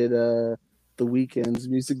that did The Weeknd's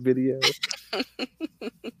music video.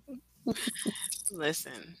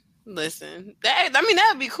 Listen. That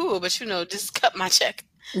would be cool, but just cut my check.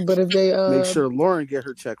 But if they make sure Lauren get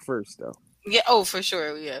her check first, though. Yeah. Oh, for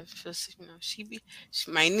sure. Yeah. Just, she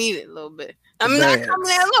might need it a little bit. I'm not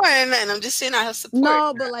coming at Lauren, and I'm just saying I have support.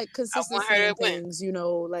 No, but like consistency in things.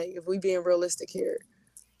 Like if we being realistic here.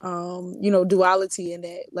 Duality in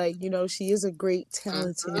that. Like, she is a great,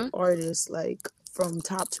 talented artist, like from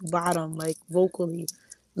top to bottom, like vocally,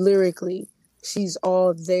 lyrically, she's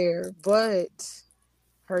all there. But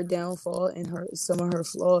her downfall and some of her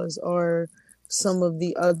flaws are some of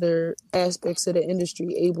the other aspects of the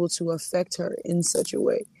industry able to affect her in such a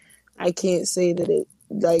way. I can't say that it,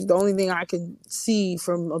 like, the only thing I can see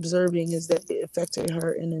from observing is that it affected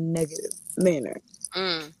her in a negative manner.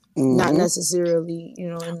 Not necessarily, you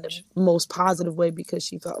know, in the most positive way, because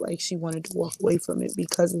she felt like she wanted to walk away from it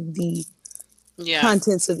because of the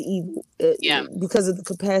contents of evil, because of the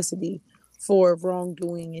capacity for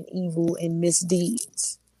wrongdoing and evil and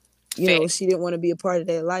misdeeds. You know, she didn't want to be a part of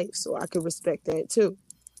that life, so I could respect that too.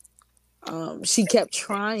 She kept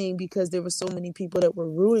trying because there were so many people that were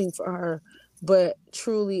rooting for her, but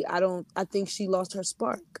truly, I think she lost her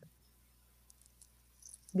spark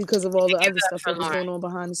because of all the other stuff that was going on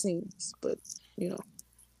behind the scenes. But, you know,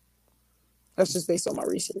 that's just based on my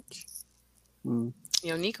research.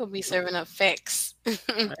 Yo, Nico be serving up facts.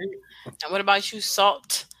 Now, what about you,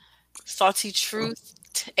 Salty Truth,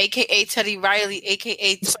 aka Teddy Riley,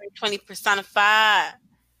 aka 2020 personified?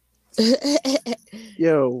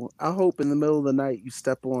 Yo, I hope in the middle of the night you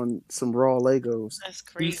step on some raw Legos. That's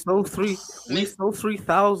crazy. We sold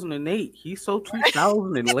 3008. He sold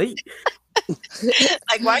 2000 and late.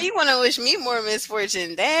 Like, why you want to wish me more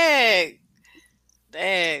misfortune? Dag.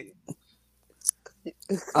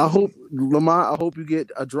 I hope, Lamont, I hope you get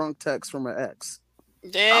a drunk text from an ex.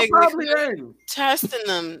 Dag, probably am testing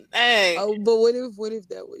them. Hey. Oh, but what if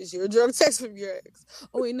that was your drunk text from your ex?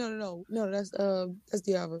 Oh wait, no, that's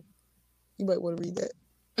Diava. You might want to read that.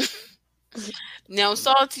 Now,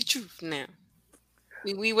 Salty Truth. Now,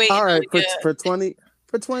 we wait. All right, for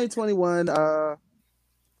 2021,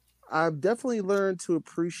 I've definitely learned to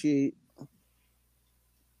appreciate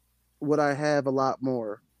what I have a lot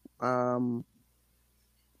more.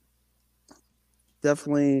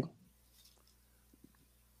 Definitely.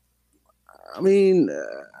 I mean,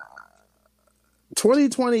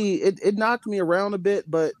 2020, it knocked me around a bit,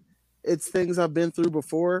 but it's things I've been through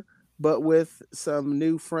before. But with some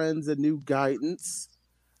new friends and new guidance,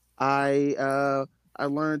 I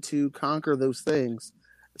learned to conquer those things.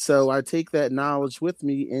 So I take that knowledge with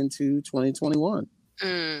me into 2021.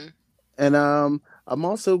 And I'm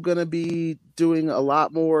also going to be doing a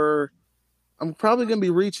lot more. I'm probably going to be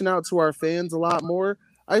reaching out to our fans a lot more.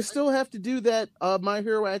 I still have to do that My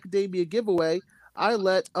Hero Academia giveaway. I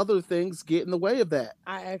let other things get in the way of that.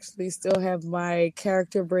 I actually still have my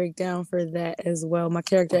character breakdown for that as well. My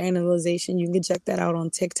character analyzation. You can check that out on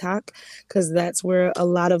TikTok, because that's where a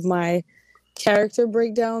lot of my character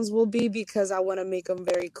breakdowns will be, because I want to make them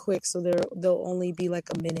very quick, so they'll only be like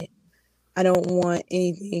a minute. I don't want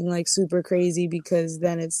anything like super crazy, because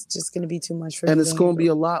then it's just going to be too much for me. And it's going to be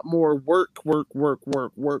a lot more work for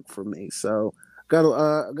me. So got a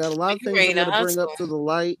lot of things I'm going to bring up to the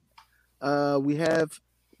light. We have.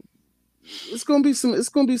 It's gonna be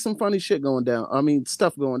some funny shit going down. I mean,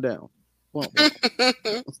 stuff going down.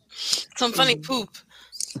 Some funny poop.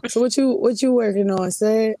 So what you working on,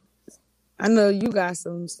 Sad? I know you got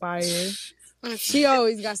some fire. She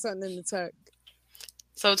always got something in the tuck.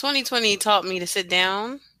 So 2020 taught me to sit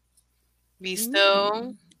down, be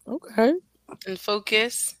still, okay, and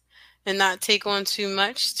focus, and not take on too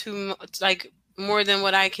much, like more than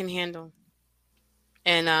what I can handle.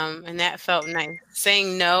 And that felt nice.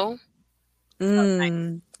 Saying no.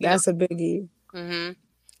 Nice. That's a biggie.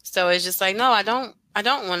 So it's just like, no, I don't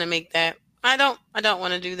want to make that. I don't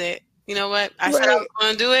want to do that. You know what? I said I was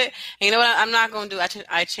going to do it. And you know what? I'm not going to do it.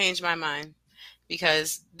 I changed my mind,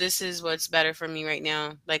 because this is what's better for me right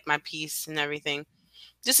now. Like my peace and everything.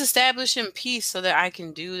 Just establishing peace so that I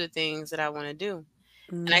can do the things that I want to do.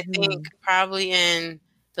 And I think probably in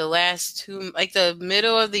the last two, like the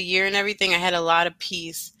middle of the year and everything, I had a lot of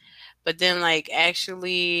peace, but then like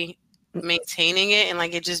actually maintaining it and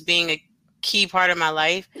like it just being a key part of my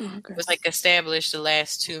life was like established the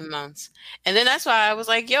last 2 months. And then that's why I was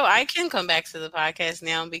like, yo, I can come back to the podcast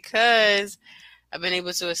now, because I've been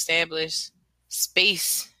able to establish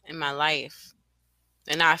space in my life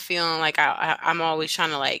and not feeling like I'm always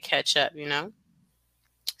trying to like catch up, you know?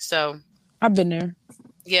 So I've been there.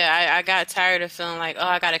 Yeah, I got tired of feeling like, oh,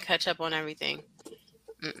 I got to catch up on everything.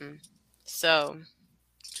 So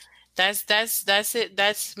that's it.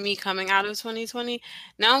 That's me coming out of 2020.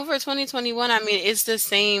 Now for 2021, I mean, it's the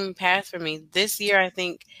same path for me. This year, I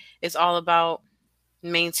think, is all about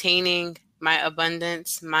maintaining my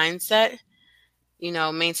abundance mindset. You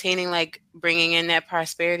know, maintaining, like, bringing in that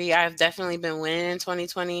prosperity. I've definitely been winning in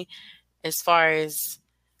 2020 as far as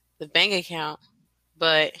the bank account.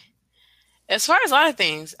 But as far as a lot of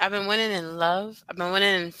things, I've been winning in love. I've been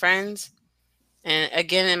winning in friends. And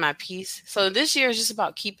again, in my peace. So this year is just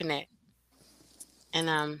about keeping it.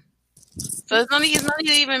 And So it's not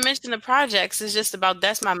even mention the projects. It's just about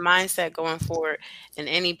that's my mindset going forward in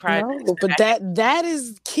any project. No, but that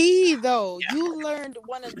is key though. You learned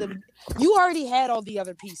one of the you already had all the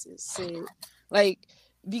other pieces, Sid. Like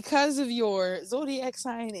because of your zodiac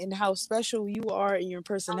sign and how special you are in your Oh, thank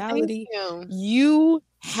personality, you. you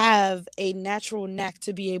have a natural knack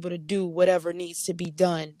to be able to do whatever needs to be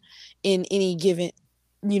done in any given,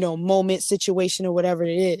 moment, situation, or whatever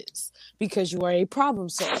it is, because you are a problem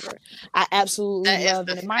solver. I absolutely That is love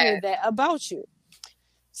the and admire fact. that about you.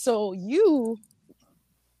 So you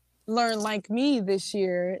learn like me this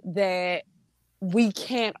year that we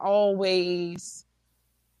can't always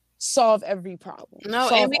solve every problem, No, and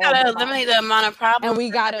solve we all the gotta eliminate the problems, amount of and problems we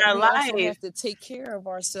in our also life. have to take care of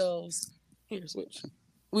ourselves. Here, switch.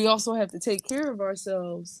 We also have to take care of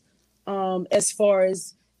ourselves, as far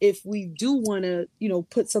as if we do want to,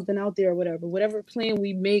 put something out there or whatever plan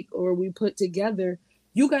we make or we put together.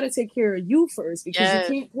 You got to take care of you first, because you Yes,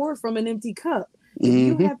 can't pour from an empty cup. If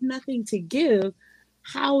you Mm-hmm. have nothing to give,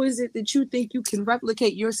 how is it that you think you can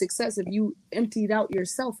replicate your success if you emptied out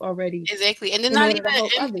yourself already exactly. And then in not order even to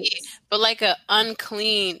help empty, others? but like a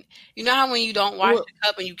unclean. You know how when you don't wash Well, the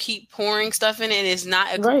cup and you keep pouring stuff in it and it's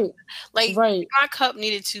not a right, like right. my cup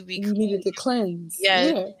needed to be You clean. needed to cleanse.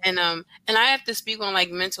 Yes. Yeah. And I have to speak on like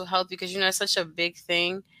mental health because it's such a big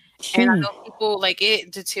thing. And I Hmm. know people like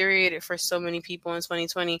it deteriorated for so many people in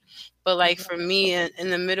 2020. But like for me in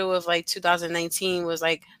the middle of like 2019 was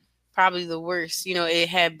like probably the worst, it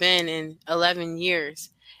had been in 11 years.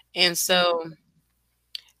 And so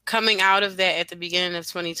coming out of that at the beginning of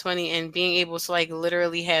 2020 and being able to like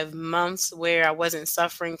literally have months where I wasn't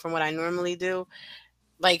suffering from what I normally do,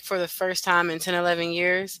 like for the first time in 10, 11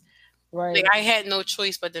 years, like Right. I had no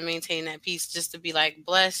choice but to maintain that peace, just to be like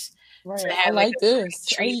blessed to Right. I have like like a great this.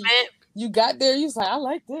 Hey, treatment. you got there. You was like, I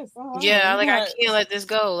like this. Yeah, like I Right. can't let this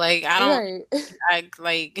go. Like I don't, Right. I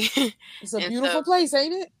like, It's a and so beautiful place,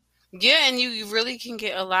 ain't it? yeah, and you really can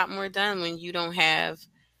get a lot more done when you don't have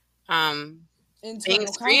um Internal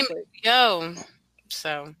things screaming, conflict. yo.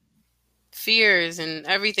 So fears and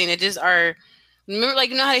everything that just are. Remember,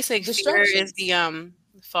 like how they say fear is Distractions. the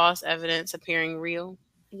false evidence appearing real.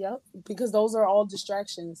 Yep. Because those are all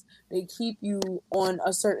distractions. They keep you on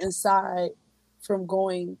a certain side from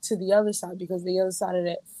going to the other side, because the other side of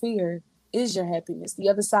that fear is your happiness. The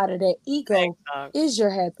other side of that ego Dog. is your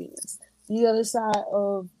happiness. The other side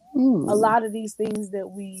of a lot of these things that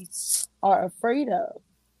we are afraid of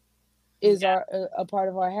is Yeah, a part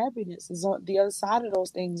of our happiness. Is on the other side of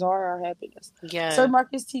those things are our happiness. Sir yeah,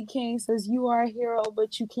 Marcus T. King says, "You are a hero,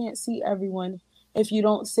 but you can't see everyone if you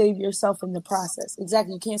don't save yourself in the process."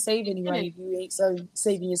 Exactly, you can't save anybody if you ain't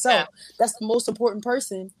saving yeah. yourself. That's the most important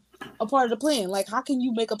person, a part of the plan. Like, how can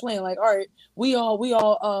you make a plan? Like, all right, we all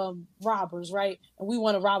robbers, right? And we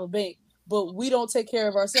want to rob a bank, but we don't take care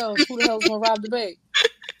of ourselves. Who the hell's gonna rob the bank?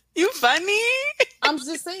 You funny? I'm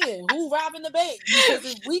just saying, who robbing the bank? Because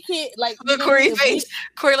if we can't, like, you Look, know what I mean? Corey If we face.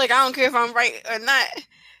 Corey, like I don't care if I'm right or not.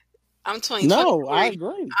 I'm 2020, No, I Corey.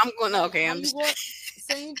 agree. I'm going. like, Okay, how I'm you just. going?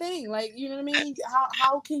 Same thing. Like, you know what I mean?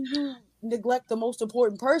 How can you neglect the most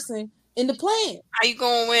important person in the plan? How you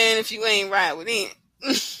gonna win if you ain't right with him?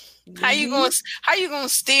 How you Mm-hmm. gonna How you gonna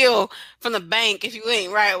steal from the bank if you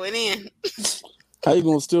ain't right with him? How you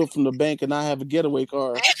gonna steal from the bank and not have a getaway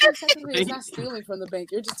car? Actually, technically, it's not stealing from the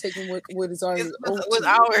bank. You're just taking what is It's already owed was to you.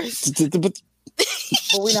 ours.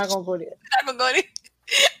 But we're not gonna go there. I'm gonna go there.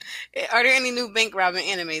 Are there any new bank robbing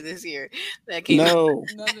anime this year that came out? No.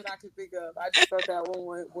 None that I could think of. I just thought that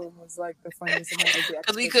one was like the funniest analogy I Because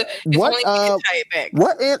could we think could, of. if What only we could tie it back.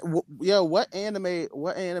 what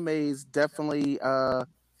animes definitely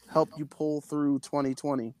help you pull through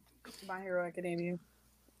 2020? My Hero Academia.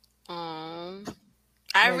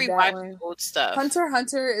 I Like that rewatched one. old stuff. Hunter x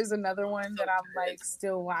Hunter is another one that I'm like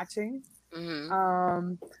still watching. Hmm.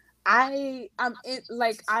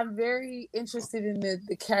 I'm very interested in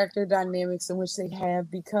the character dynamics in which they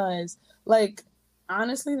have, because like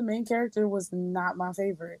honestly the main character was not my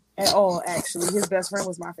favorite at all. Actually, his best friend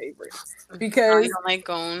was my favorite, Oh, because you don't like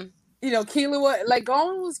Gon? Killua, like,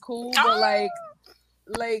 Gon was cool, but like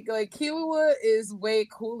Killua is way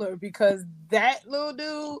cooler, because that little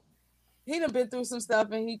dude, he done been through some stuff,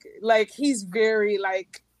 and he's very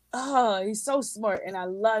like, he's so smart, and I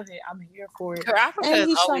love it. I'm here for it. Kurapika And is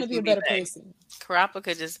he's trying always to be gonna a be better back. person.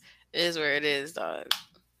 Kurapika just is where it is, dog.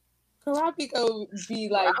 Karapiko be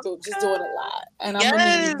like just doing a lot, and I'm gonna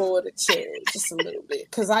Yes. need more to chill just a little bit,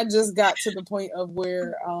 because I just got to the point of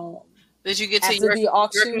where Did you get to after York, the York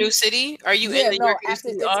auction. New City? Are you Yeah, in the no, York New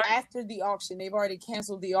City arc? after the auction. They've already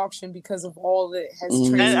canceled the auction because of all that has I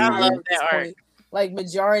transpired love at this that arc. point. Like,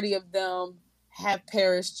 majority of them have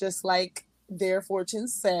perished just like their fortune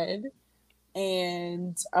said.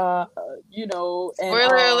 And you know, and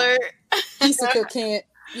Spoiler alert. Hisoka can't,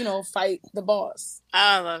 you know, fight the boss.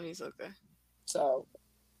 I love Hisoka. So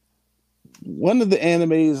one of the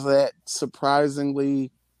animes that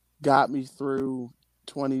surprisingly got me through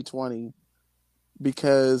 2020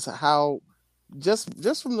 because how just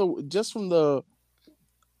from the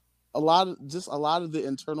a lot of the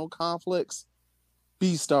internal conflicts,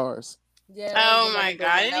 Beastars. yeah. Oh my god!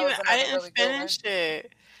 I didn't finish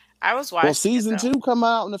it. I was watching. Well, season 2 come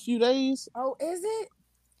out in a few days. Oh, is it?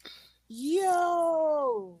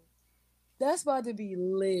 Yo, that's about to be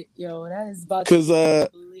lit, yo. That is about to be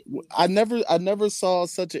lit. I never saw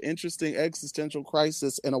such an interesting existential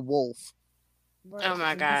crisis in a wolf. Right. Oh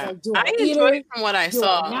my god! Like, I enjoyed it from what I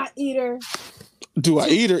saw. Not eat her. Do I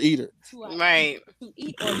eat or eat her? Right. To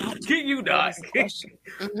eat or not? Get you die.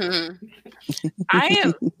 I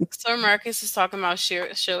am. Sir Marcus is talking about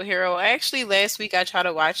Shield Hero. Actually, last week I tried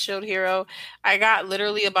to watch Shield Hero. I got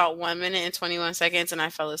literally about 1 minute and 21 seconds, and I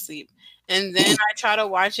fell asleep. And then I tried to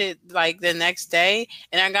watch it like the next day,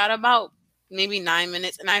 and I got about maybe 9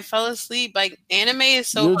 minutes, and I fell asleep. Like anime is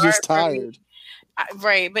so You're hard. just tired,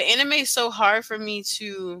 right? But anime is so hard for me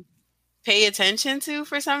to pay attention to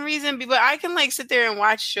for some reason. But I can like sit there and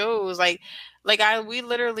watch shows we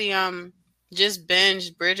literally just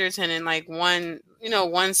binged Bridgerton in like one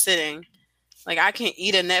sitting. Like I can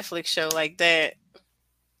eat a Netflix show like that.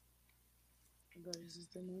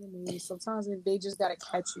 Sometimes they just gotta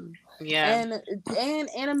catch you. Yeah. And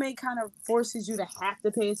anime kind of forces you to have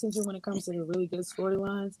to pay attention when it comes to the really good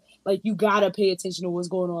storylines. Like you gotta pay attention to what's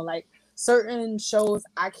going on. Like certain shows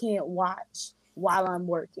I can't watch while I'm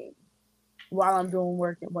working, while I'm doing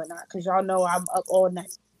work and whatnot, because y'all know I'm up all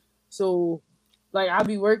night. So like I'll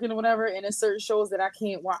be working or whatever, and there's certain shows that I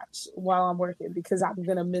can't watch while I'm working because I'm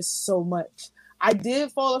gonna miss so much. I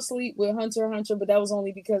did fall asleep with Hunter x Hunter, but that was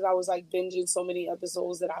only because I was like binging so many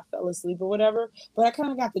episodes that I fell asleep or whatever. But I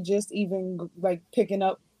kind of got the gist, even like picking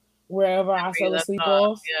up wherever I fell asleep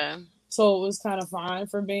off. Yeah. So it was kind of fine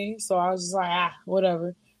for me. So I was just like,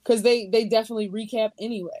 whatever, because they definitely recap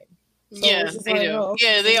anyway. So yeah, they do. Oh,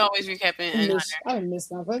 okay. Yeah, they always recap it. I didn't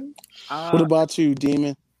miss nothing. What about you,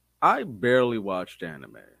 Demon? I barely watched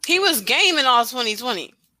anime. He was gaming all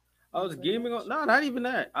 2020. I was gaming on not even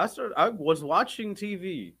that. I was watching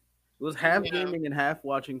TV. It was half gaming and half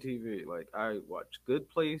watching TV. Like I watched Good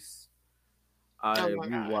Place.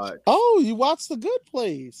 Oh, you watched The Good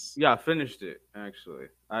Place. Yeah, I finished it actually.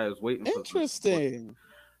 I was waiting for Interesting.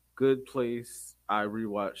 Good Place. I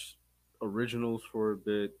rewatched Originals for a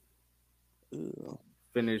bit. Ew.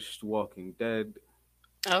 Finished Walking Dead.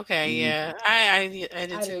 Okay, yeah, I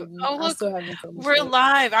did too. Oh look, we're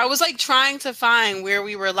live. I was like trying to find where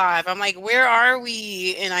we were live. I'm like, where are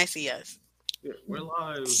we in ICS? Yeah, we're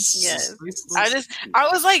live. Yes, I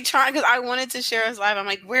was like trying because I wanted to share us live. I'm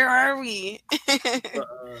like, where are we? I've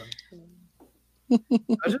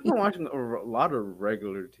just been watching a lot of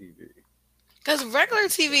regular TV. Because regular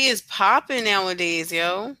TV is popping nowadays,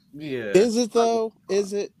 yo. Yeah. Is it though?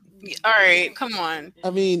 Is it? All right, come on.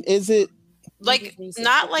 I mean, is it? Like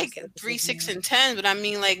not like 3, 6, and 10, but I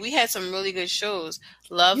mean like we had some really good shows.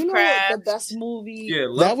 Lovecraft, the best movie.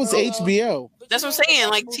 Yeah, that was HBO. That's what I'm saying.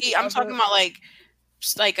 Like I'm talking about like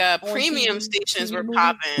premium stations were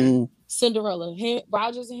popping. Cinderella,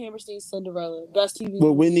 Rogers and Hammerstein's Cinderella, best TV.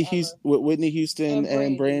 With Whitney Houston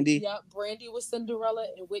and Brandy. Yep, Brandy was Cinderella,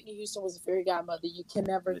 and Whitney Houston was a fairy godmother. You can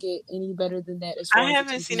never get any better than that. I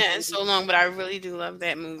haven't seen that in so long, but I really do love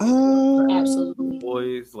that movie. Absolutely.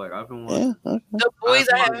 Boys, like I've been watching. Yeah, okay. The Boys,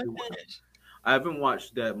 I haven't finished. I haven't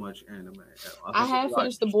watched that much anime. I have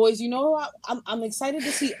finished The Boys. You know, I'm excited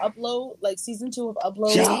to see Upload, like season 2 of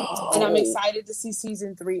Upload, and I'm excited to see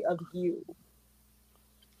season 3 of You.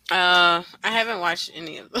 I haven't watched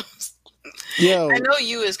any of those. Yo, I know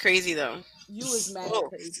You is crazy though. You is mad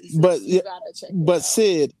crazy. So but you gotta check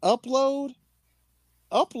Sid, Upload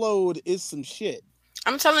is some shit.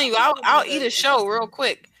 I'm telling you, I'll eat a show real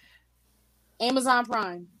quick. Amazon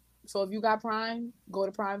Prime. So if you got Prime, go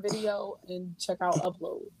to Prime Video and check out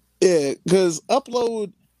Upload. Yeah, because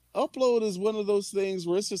Upload is one of those things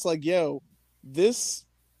where it's just like, yo, this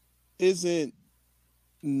isn't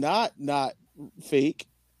not fake.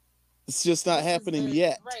 It's just not happening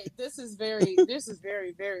yet. Right. This is very,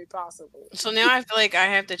 very possible. So now I feel like I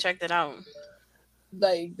have to check that out.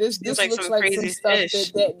 Like this like looks some like crazy some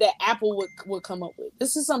stuff that Apple would come up with.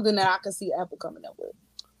 This is something that I could see Apple coming up with.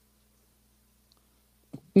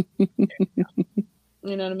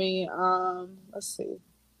 You know what I mean? Let's see.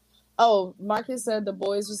 Oh, Marcus said The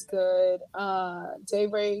Boys was good. Day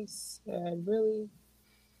Race, really.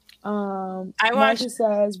 I watched. Marcus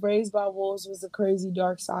says Raised by Wolves was a crazy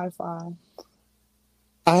dark sci-fi.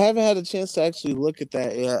 I haven't had a chance to actually look at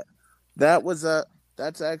that yet. That was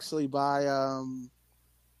that's actually by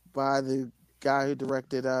the guy who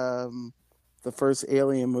directed the first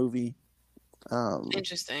Alien movie.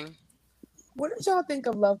 Interesting. What did y'all think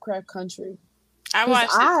of Lovecraft Country? I Because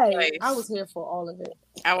watched it I twice. was here for all of it,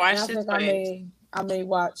 I and I watched it think twice. I may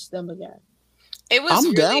watch them again. It was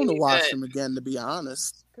I'm down to really watch good. them again, to be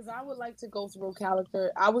honest. Because I would like to go through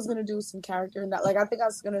character. I was gonna do some character and that. Like I think I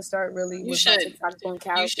was gonna start really You with my should. TikTok doing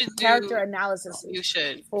You should character do. analysis You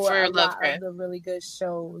should for for a lot of Lovecraft. the really good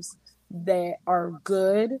shows that are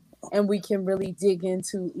good, and we can really dig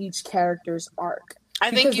into each character's arc. I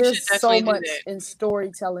think Because you should there's so definitely do much that. in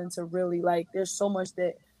storytelling to really like. There's so much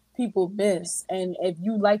that people miss, and if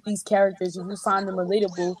you like these characters, if you find them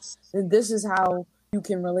relatable, then this is how you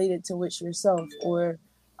can relate it to it yourself, or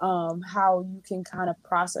how you can kind of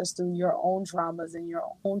process through your own traumas and your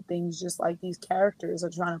own things, just like these characters are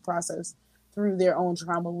trying to process through their own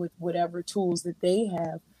trauma with whatever tools that they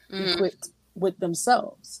have equipped with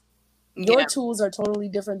themselves. Your tools are totally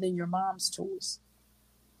different than your mom's tools.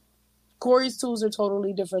 Corey's tools are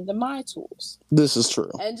totally different than my tools. This is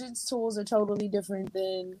true. Engine's tools are totally different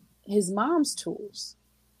than his mom's tools.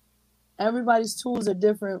 Everybody's tools are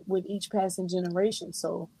different with each passing generation.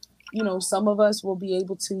 So, some of us will be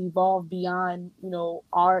able to evolve beyond,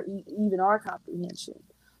 even our comprehension.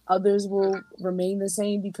 Others will remain the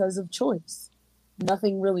same because of choice.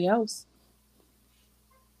 Nothing really else.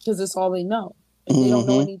 Because it's all they know. If they don't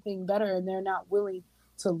know anything better and they're not willing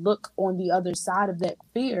to look on the other side of that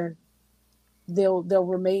fear, they'll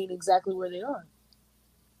remain exactly where they are.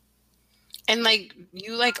 And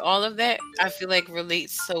you like all of that, I feel like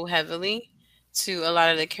relates so heavily to a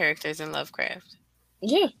lot of the characters in Lovecraft.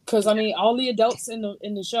 Yeah, because all the adults in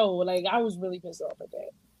the show, like I was really pissed off at that.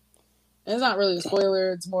 And it's not really a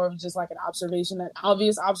spoiler; it's more of just like an observation, an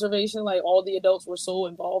obvious observation. Like all the adults were so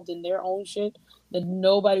involved in their own shit that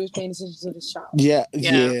nobody was paying attention to this child. Yeah.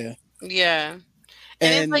 And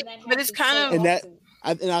it's like, but it's kind of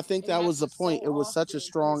I think that was the point. It was such a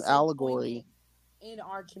strong allegory in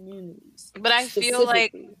our communities. But I feel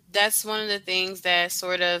like that's one of the things that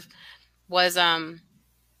sort of was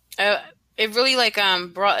it really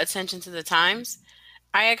brought attention to the times.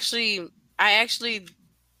 I actually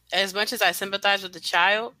as much as I sympathize with the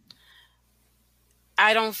child,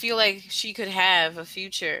 I don't feel like she could have a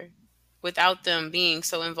future without them being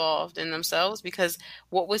so involved in themselves, because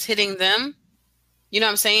what was hitting them, you know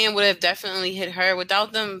what I'm saying, would have definitely hit her.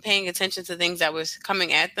 Without them paying attention to things that was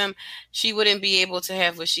coming at them, she wouldn't be able to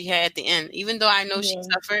have what she had at the end, even though I know she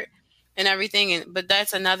suffered and everything. But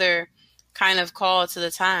that's another kind of call to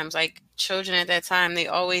the times. Like children at that time, they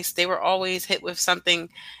were always hit with something.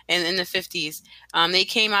 And in the 50s, they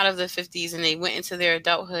came out of the 50s and they went into their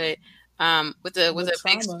adulthood with a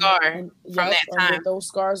big scar from that time. With those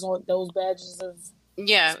scars on those badges of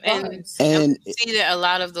and we see that a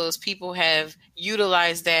lot of those people have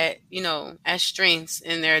utilized that, as strengths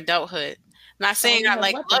in their adulthood. Not saying I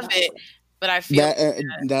love it, but I feel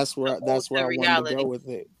that's where I wanted to go with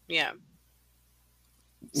it. Yeah.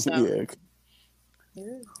 So,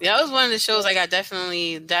 that was one of the shows I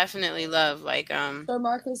definitely love. So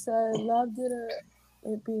Marcus said, loved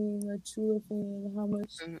it being a true thing, how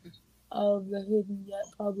much of the hidden yet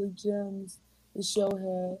public gems the show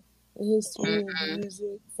had. The history of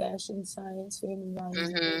music, fashion, science, family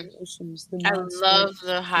values, issues. I love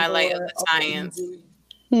the highlight of the science.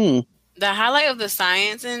 The highlight of the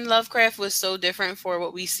science in Lovecraft was so different for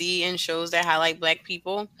what we see in shows that highlight Black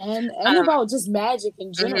people. And about just magic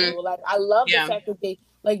in general. Like, I love the fact that they,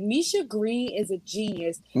 like, Misha Green is a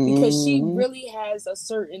genius because she really has a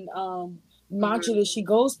certain mantra that she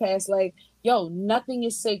goes past. Like, yo, nothing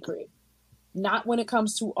is sacred. Not when it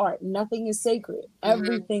comes to art. Nothing is sacred.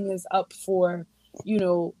 Everything is up for,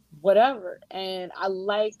 whatever. And I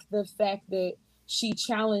like the fact that she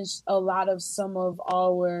challenged a lot of some of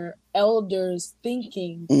our elders'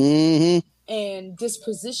 thinking and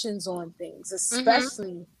dispositions on things,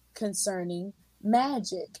 especially concerning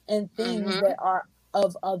magic and things that are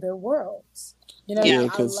of other worlds. I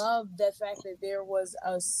love the fact that there was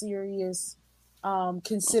a serious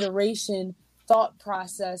consideration, thought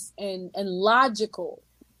process, and logical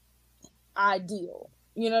ideal.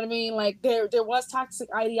 You know what I mean? Like there was toxic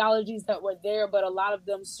ideologies that were there, but a lot of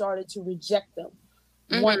them started to reject them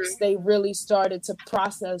once they really started to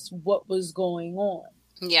process what was going on.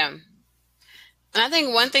 Yeah. And I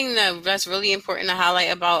think one thing that's really important to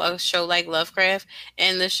highlight about a show like Lovecraft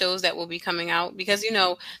and the shows that will be coming out, because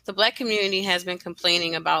the Black community has been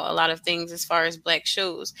complaining about a lot of things as far as Black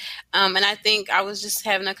shows, and I think I was just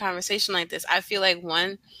having a conversation like this. I feel like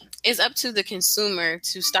one is up to the consumer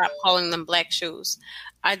to stop calling them Black shows.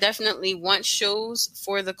 I definitely want shows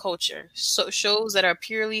for the culture, so shows that are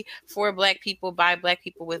purely for Black people by Black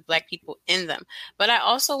people with Black people in them. But I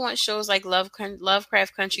also want shows like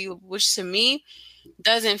Lovecraft Country, which to me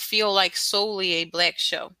doesn't feel like solely a Black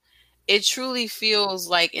show. It truly feels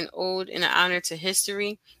like an ode and an honor to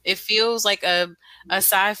history. It feels like a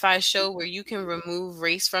sci-fi show where you can remove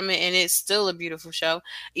race from it and it's still a beautiful show,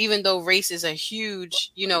 even though race is a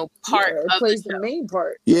huge, part Yeah, it of the plays the show. main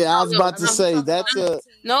part. Yeah, I was No, about to say that's a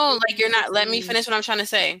no, like you're not. Let me finish what I'm trying to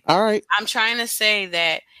say. all right. I'm trying to say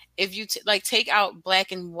that if you take out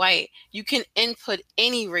black and white, you can input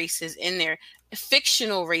any races in there.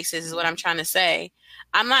 Fictional races is what I'm trying to say.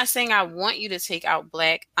 I'm not saying I want you to take out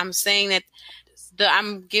black. I'm saying that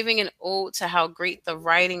I'm giving an ode to how great the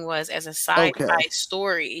writing was as a sci-fi Okay.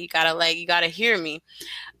 story. You gotta hear me.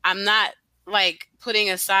 I'm not like putting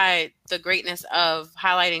aside the greatness of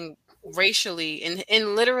highlighting racially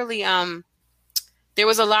and literally there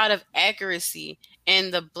was a lot of accuracy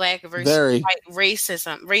in the black versus Very. white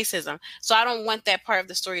racism. So I don't want that part of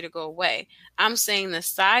the story to go away. I'm saying the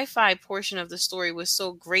sci-fi portion of the story was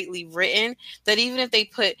so greatly written that even if they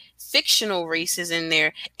put fictional races in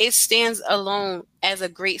there, it stands alone as a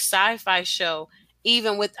great sci-fi show,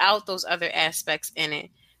 even without those other aspects in it.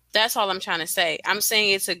 That's all I'm trying to say. I'm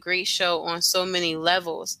saying it's a great show on so many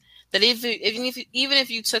levels that even if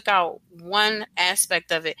you took out one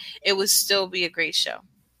aspect of it, it would still be a great show.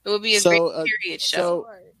 It would be a great So period show.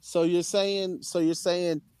 so you're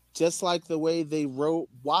saying just like the way they wrote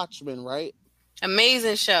Watchmen, right?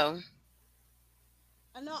 Amazing show.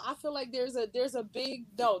 I know. I feel like there's a big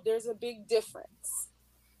difference.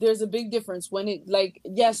 There's a big difference when it like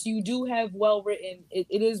yes, you do have well written.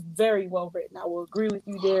 It is very well written. I will agree with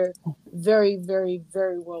you there. Very, very,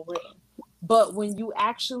 very well written. But when you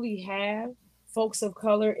actually have folks of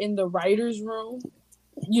color in the writers' room,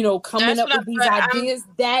 coming That's up what with these but ideas,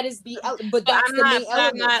 that is but but that's I'm the not main but I'm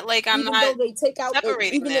element. not like I'm Even not though they take out,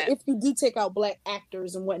 separating even that. if you do take out black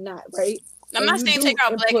actors and whatnot, right? I'm And not you saying do take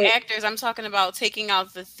out black input. actors. I'm talking about taking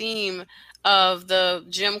out the theme of the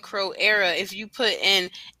Jim Crow era. If you put in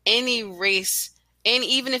any race, and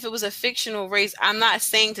even if it was a fictional race, I'm not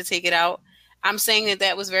saying to take it out. I'm saying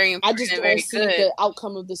that was very I important just and don't very see good. the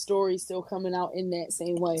outcome of the story still coming out in that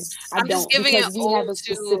same way. I I'm just don't giving an because we have ode a to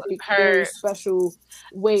specific, very her. special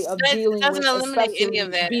way of That dealing doesn't with, eliminate any especially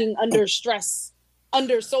of that. being under stress,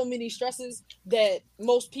 under so many stresses that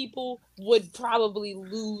most people would probably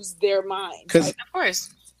lose their minds. Because Like, Of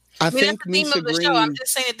course. I I mean, that's think the theme Misha of the show. I'm Green.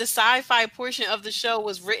 just saying that the sci-fi portion of the show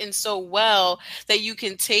was written so well that you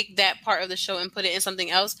can take that part of the show and put it in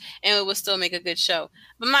something else, and it will still make a good show.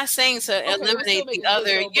 But I'm not saying to okay, it would still eliminate make the a good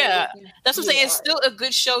other. show, but it Yeah, would be, that's what I'm yeah, saying. It's all right. still a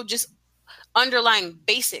good show, just underlying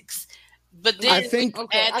basics. But then I when think you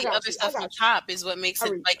Okay, add I the got other you. I stuff on got you. top, is what makes I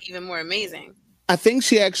it read like even more amazing. I think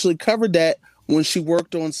she actually covered that when she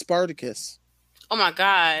worked on Spartacus. Oh my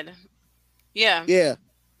god! Yeah, Yeah,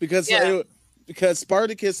 because yeah, because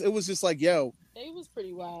Spartacus, it was just like, yo, It was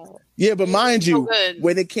pretty wild. yeah, but It was mind so you, good.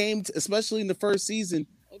 when it came to, especially in the first season,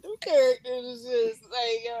 like them characters is just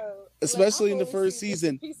like I've especially in the only first seen bits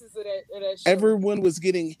and season, pieces of that show. everyone was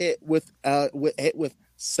getting hit with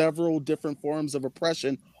several different forms of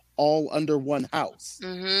oppression all under one house.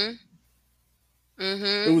 Mhm. It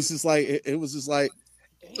Mhm. was just like it was just like,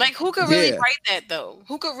 Like, Damn. who could really yeah, write that though?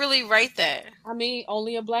 Who could really write that? I mean,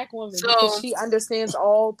 only a black woman because So, she understands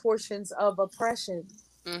all portions of oppression.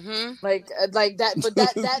 mhm. Like that, but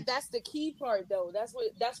that's the key part though. That's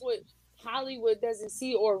what Hollywood doesn't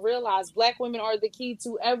see or realize. Black women are the key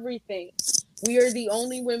to everything. We are the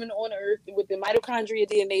only women on earth with the mitochondria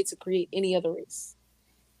DNA to create any other race.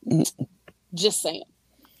 Just saying.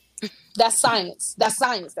 That's science. That's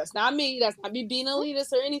science. That's not me. That's not me being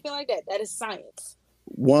elitist or anything like that. That is science.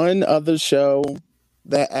 one other show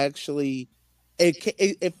that actually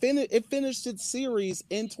it finished its series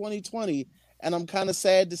in 2020, and I'm kind of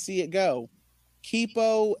sad to see it go.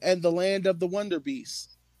 Kipo and the Land of the Wonder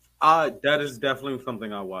Beasts. That is definitely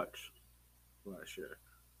something I watched last year.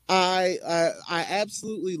 I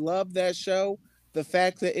absolutely love that show. The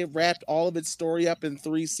fact that it wrapped all of its story up in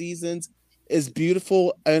 3 seasons is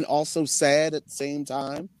beautiful and also sad at the same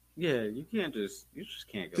time. Yeah, you just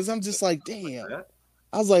can't go Because I'm just like, damn. that.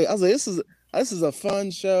 I was like, this is a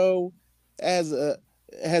fun show. Has a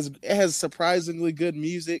has surprisingly good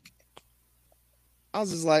music. I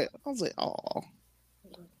was like, oh,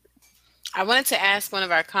 I wanted to ask one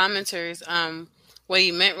of our commenters what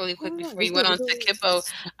he meant really quick before he went on to Kippo.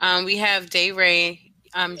 We have Day Ray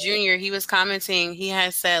Jr. He was commenting. He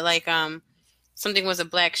has said like something was a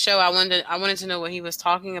black show. I wanted to know what he was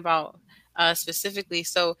talking about specifically.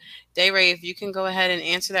 So Day Ray, if you can go ahead and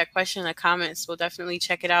answer that question in the comments, we'll definitely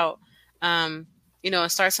check it out. And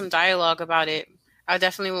start some dialogue about it. I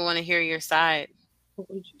definitely would want to hear your side. What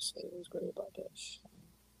would you say was great about that show?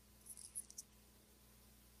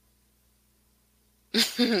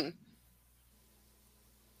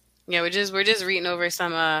 Yeah, we're just reading over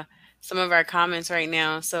some of our comments right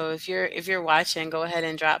now. So if you're watching, go ahead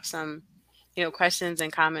and drop some questions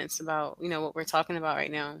and comments about what we're talking about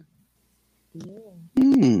right now. Yeah,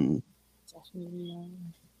 Hmm. definitely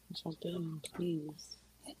jump in, please.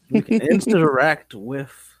 We can interact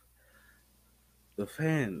with the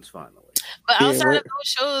fans finally. But Yeah, outside we're- of those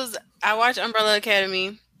shows, I watch Umbrella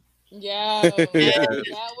Academy. Yeah,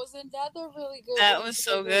 that was another really good. That one. was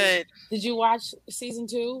so good. Did you watch season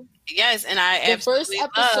 2? Yes, and I The first absolutely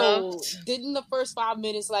episode, loved. didn't the first 5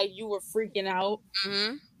 minutes like you were freaking out?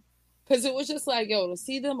 Hmm. Because it was just like, yo, to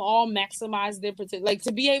see them all maximize their potential, like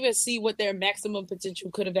to be able to see what their maximum potential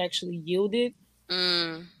could have actually yielded.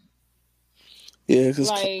 Mm. Yeah, because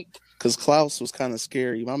Like Klaus was kind of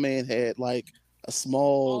scary. My man had like a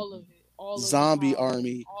small all of it, all of zombie the power,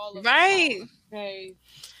 army. all of Right. the power. Okay,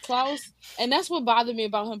 Klaus, and that's what bothered me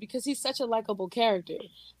about him because he's such a likable character,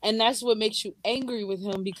 and that's what makes you angry with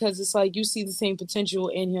him because it's like you see the same potential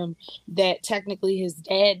in him that technically his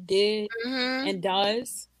dad did Hmm. and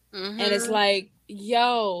does. Hmm. And it's like,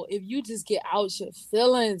 yo, if you just get out your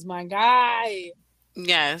feelings, my guy,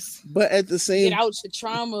 Yes. But at the get same, out your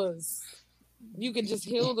traumas. You could just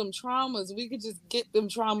heal them traumas. We could just get them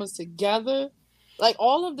traumas together. Like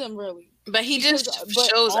all of them, really. But he Because- just but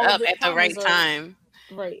shows all of up the at the right traumas are- time.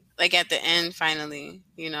 Right. Like at the end, finally,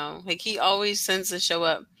 like he always tends to show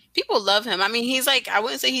up. People love him. I mean, he's like, I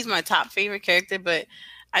wouldn't say he's my top favorite character, but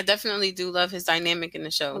I definitely do love his dynamic in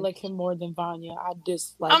the show. I like him more than Vanya. I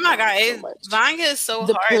dislike Oh my God, Vanya so much. Vanya is so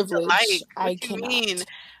The hard to privilege, like. I What do you cannot. mean?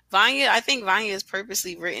 I think Vanya is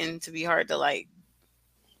purposely written to be hard to like.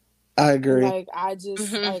 I agree. Like I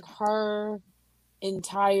just Mhm. like her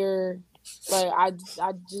entire like I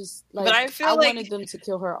just like But I feel I like- wanted them to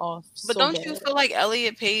kill her off. But so don't bad. you feel like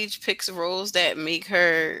Elliot Page picks roles that make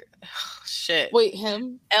her shit? Wait,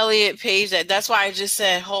 him? Elliot Page. That's why I just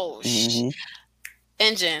said, "Oh, Mhm.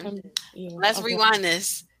 engine." Him, yeah, Let's okay. rewind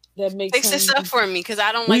this. That makes Fix him this up for me because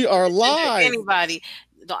I don't We like are to gender live. anybody.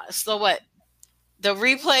 So what? The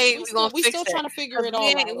replay, We we gonna we fix still it. trying to figure 'Cause it all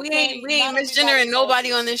out. we okay? ain't Not misgendering everybody nobody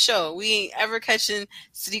knows on this show. We ain't ever catching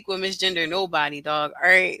Sadiq with misgender nobody, dog. All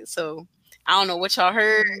right, so I don't know what y'all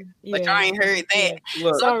heard, but y'all ain't heard that.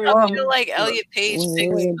 Look, So Sorry, I man. feel like Elliot Page Well,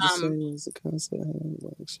 picks. what I have to say is the concept had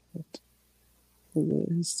like shit.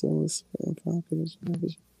 He's still a certain popular.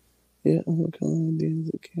 Yeah, I'm a Colombian as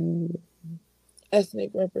a kid.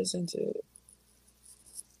 ethnic represented.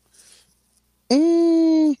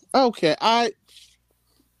 Okay, I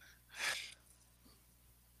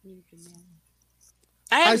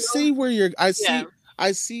have see where you're. I see. Yeah.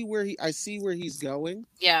 I see where he's going,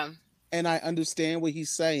 Yeah. and I understand what he's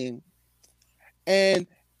saying. And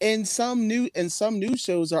some new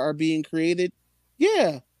shows that are being created,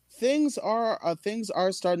 yeah, things are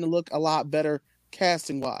starting to look a lot better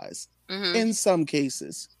casting wise Hmm. in some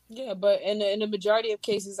cases. Yeah, but in the majority of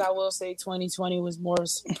cases, I will say 2020 was more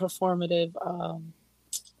performative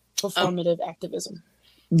activism.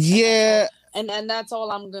 Yeah, And that's all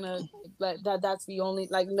I'm gonna like. That's the only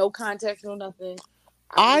like no context, no nothing.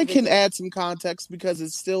 I can add some context because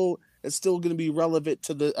it's still going to be relevant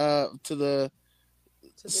to the to the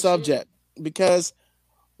subject because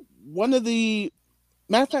one of the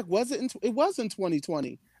matter of fact it was in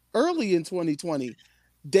 2020, early in 2020,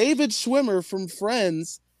 David Schwimmer from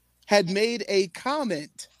Friends had made a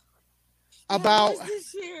comment about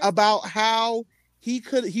how he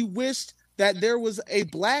wished that there was a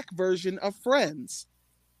black version of Friends.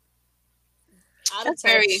 That's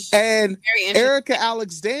very And very interesting. Erica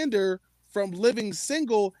Alexander from Living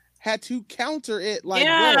Single had to counter it like,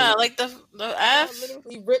 yeah, whoa. like the F.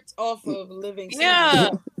 literally ripped off of Living Single. Yeah,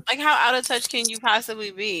 like how out of touch can you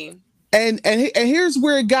possibly be? And here's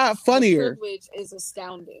where it got funnier. The privilege is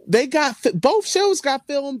astounding. They got both shows got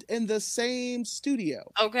filmed in the same studio.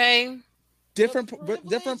 Okay. Different The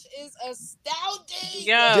privilege is astounding.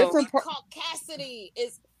 Yo. Different The caucasity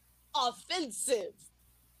is offensive.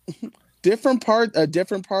 different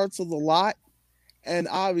parts of the lot, and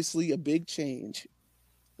obviously a big change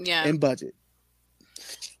Yeah. in budget.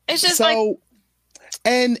 It's just So like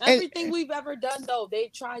and Everything we've ever done, though, they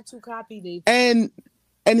tried to copy. and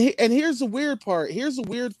And here's the weird part. Here's the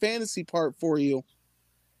weird fantasy part for you.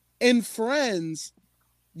 In Friends,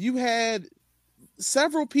 you had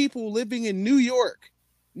several people living in New York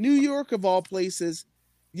of all places,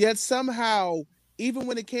 yet somehow, even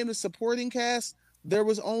when it came to supporting cast, there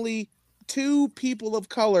was only 2 people of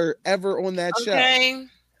color ever on that show. Okay.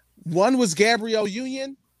 One was Gabrielle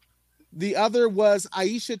Union, the other was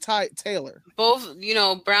Aisha Taylor. Both,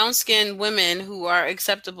 brown skinned women who are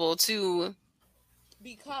acceptable to.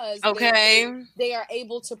 Because Okay. they are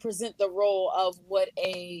able to present the role of what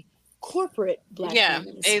a corporate black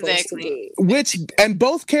woman is supposed to exactly. be. And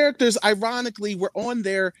both characters, ironically, were on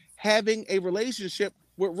there having a relationship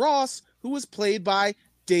with Ross, who was played by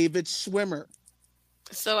David Schwimmer.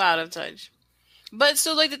 So out of touch. But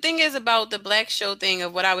so like the thing is about the black show thing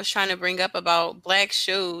of what I was trying to bring up about black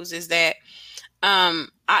shows is that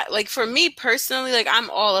I like for me personally, like I'm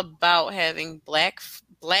all about having black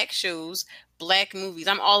shows, black movies.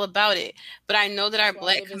 I'm all about it. But I know that our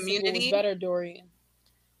black community better, Dorian.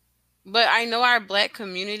 But I know our black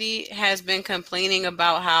community has been complaining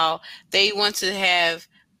about how they want to have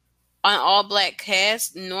an all black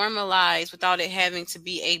cast normalized without it having to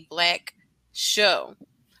be a black show,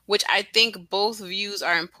 which I think both views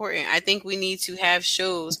are important. I think we need to have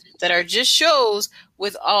shows that are just shows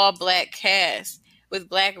with all black cast, with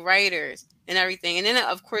black writers and everything. And then,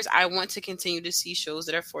 of course, I want to continue to see shows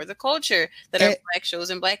that are for the culture, that are black shows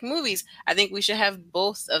and black movies. I think we should have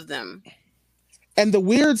both of them. And the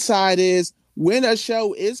weird side is when a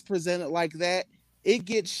show is presented like that, it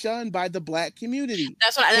gets shunned by the black community.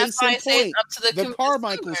 That's why I say it's up to the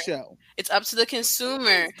Carmichael show. It's up to the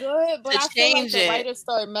consumer. It's good, but I feel like the it. writers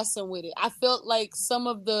started messing with it. I felt like some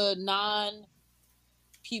of the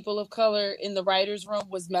non-people of color in the writers' room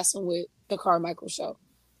was messing with the Carmichael show,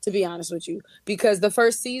 to be honest with you. Because the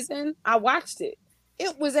first season, I watched it.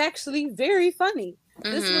 It was actually very funny.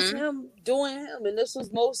 Mm-hmm. This was him doing him, and this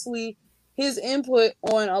was mostly his input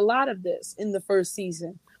on a lot of this in the first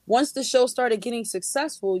season. Once the show started getting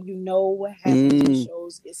successful, you know what happens when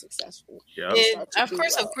shows get successful. Yep. Of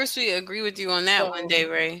course, we agree with you on that one day,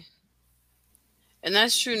 Ray. And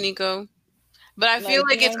that's true, Nico. But I feel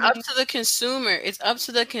like it's up to the consumer. It's up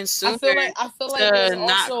to the consumer. I feel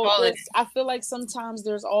like I feel like sometimes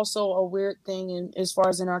there's also a weird thing as far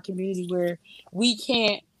as in our community where we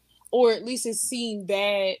can't, or at least it's seen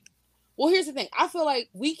bad. Well, here's the thing. I feel like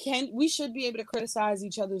we should be able to criticize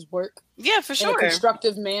each other's work. Yeah, for sure. In a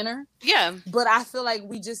constructive manner. Yeah. But I feel like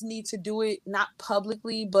we just need to do it not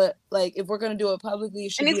publicly, but like if we're going to do it publicly,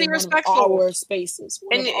 it should be respectful. Our spaces.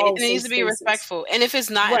 And it needs to be respectful. And if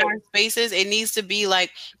it's not in our spaces, it needs to be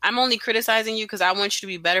like, I'm only criticizing you because I want you to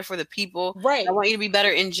be better for the people. Right. I want you to be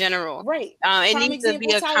better in general. Right. It needs to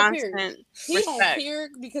be a constant He don't care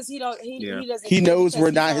because he doesn't. He knows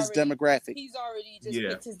we're not his demographic. He's already just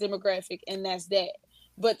picked his demographic, and that's that.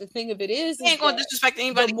 But the thing of it is, you ain't gonna disrespect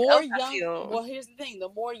anybody. Well, here's the thing: the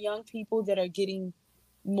more young people that are getting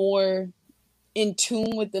more in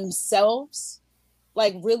tune with themselves,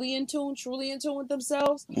 like really in tune, truly in tune with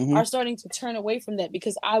themselves, are starting to turn away from that.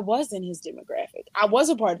 Because I was in his demographic. I was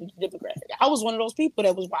a part of the demographic. I was one of those people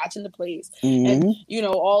that was watching the plays and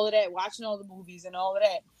all of that, watching all the movies and all of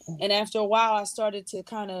that. And after a while, I started to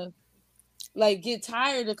kind of like get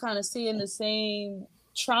tired of kind of seeing the same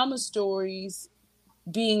trauma stories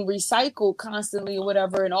being recycled constantly or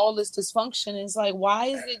whatever, and all this dysfunction. It's like, why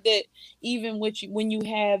is it that even when you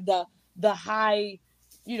have the high,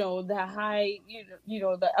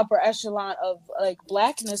 the upper echelon of like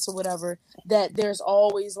blackness or whatever, that there's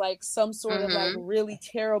always like some sort of like really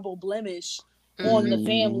terrible blemish on the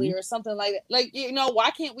family or something like that. Like, why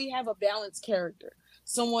can't we have a balanced character?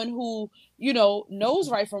 Someone who, knows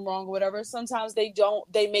right from wrong or whatever. Sometimes they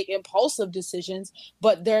make impulsive decisions,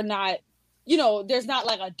 but they're not, there's not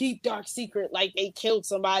like a deep, dark secret, like they killed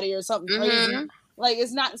somebody or something crazy. Like,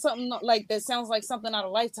 it's not something like that sounds like something out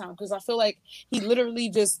of Lifetime, because I feel like he literally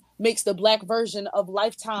just makes the black version of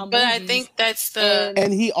Lifetime But movies. I think that's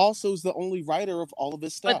and he also is the only writer of all of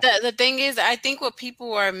his stuff. But the thing is, I think what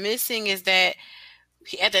people are missing is that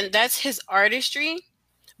that's his artistry.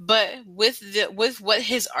 But with what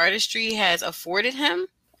his artistry has afforded him,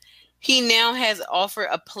 he now has offered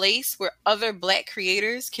a place where other black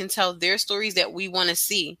creators can tell their stories that we want to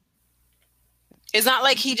see. It's not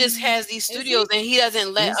like he just has these studios and he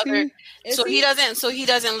doesn't let he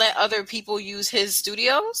doesn't let other people use his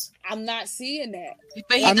studios. I'm not seeing that.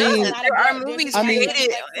 But he does. There are movies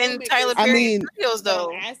created in Tyler Perry studios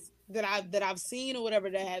though. That I've seen or whatever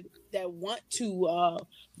that want to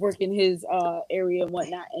work in his area and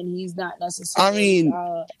whatnot, and he's not necessarily.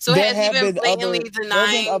 So there has he been blatantly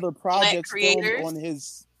denying other projects creators on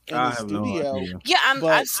his in the I have no studio. idea. Yeah, I'm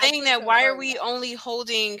But saying think that why are of we only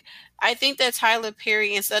holding I think that Tyler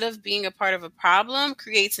Perry, instead of being a part of a problem,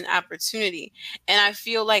 creates an opportunity. And I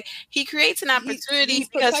feel like he creates an opportunity he's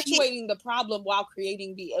because he perpetuating the problem while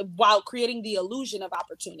creating the illusion of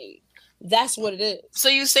opportunity. That's what it is. so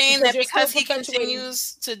you're saying Because that you're still because he perpetuating.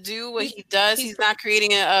 continues to do what He's he does, he's he's not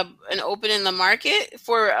creating an open in the market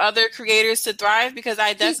for other creators to thrive? Because I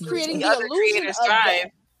he's definitely creating see the other illusion creators of thrive.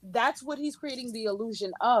 that. That's what he's creating the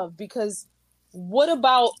illusion of. Because what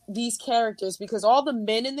about these characters? Because all the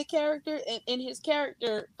men in the character in his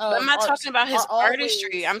character But I'm not talking arcs about his are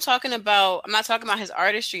artistry. always. I'm not talking about his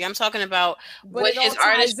artistry. I'm talking about But what it his all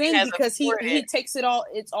ties artistry in has because he afforded. takes it all.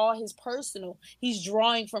 It's all his personal. He's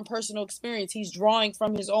drawing from personal experience. He's drawing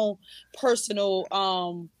from his own personal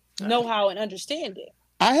know-how and understanding.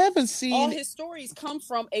 I haven't All seen. his stories come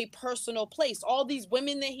from a personal place. All these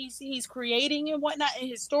women that he's creating and whatnot in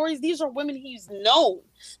his stories, these are women he's known.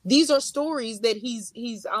 These are stories that he's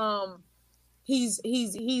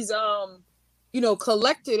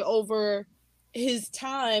collected over his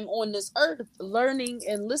time on this earth, learning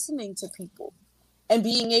and listening to people and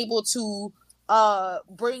being able to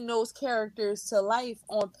bring those characters to life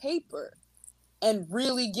on paper and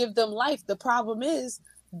really give them life. The problem is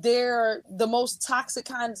they're the most toxic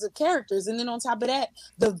kinds of characters. And then on top of that,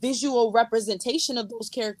 the visual representation of those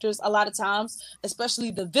characters, a lot of times,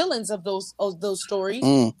 especially the villains of those stories,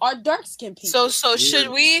 are dark-skinned people. So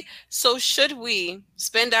Yeah. should we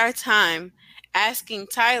spend our time asking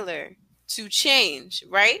Tyler to change,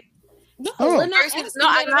 right? No, Oh. we're not Versus, no,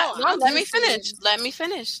 asking I'm that at not. all. No, I'm let me just saying, finish.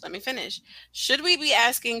 Let me finish. Should we be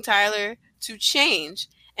asking Tyler to change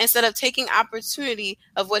instead of taking opportunity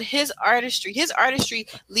of what his artistry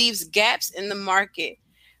leaves gaps in the market?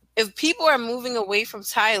 If people are moving away from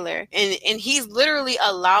Tyler and he's literally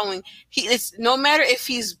allowing it's no matter if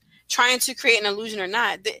he's trying to create an illusion or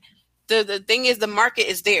not, the thing is the market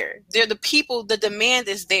is there. They're the people, the demand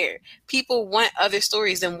is there. People want other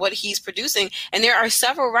stories than what he's producing. And there are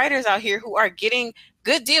several writers out here who are getting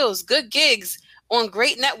good deals, good gigs on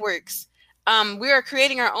great networks. We are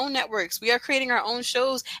creating our own networks. We are creating our own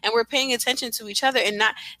shows, and we're paying attention to each other. And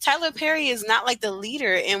not Tyler Perry is not like the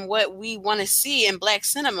leader in what we want to see in Black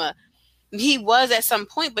cinema. He was at some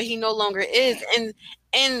point, but he no longer is.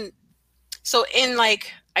 And so in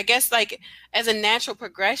like I guess like as a natural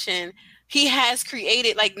progression, he has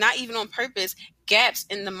created, like, not even on purpose, gaps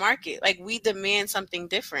in the market. Like, we demand something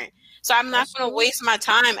different. So I'm not that's going to true. waste my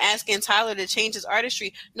time asking Tyler to change his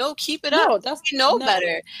artistry. No, keep it up. No, that's We know no.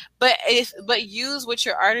 better. But use what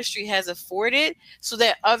your artistry has afforded so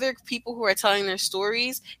that other people who are telling their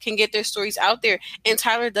stories can get their stories out there. And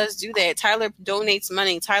Tyler does do that. Tyler donates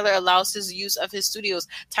money. Tyler allows his use of his studios.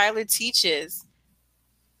 Tyler teaches.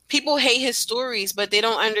 People hate his stories, but they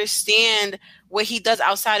don't understand what he does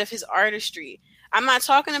outside of his artistry. I'm not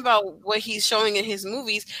talking about what he's showing in his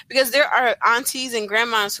movies, because there are aunties and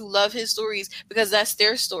grandmas who love his stories because that's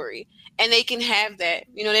their story, and they can have that.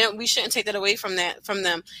 We shouldn't take that away from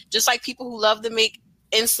them. Just like people who love to make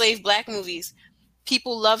enslaved Black movies,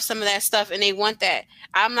 people love some of that stuff and they want that.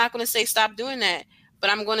 I'm not going to say stop doing that, but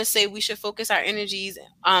I'm going to say we should focus our energies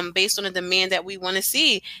based on the demand that we want to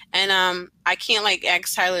see. And I can't like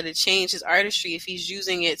ask Tyler to change his artistry if he's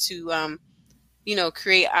using it to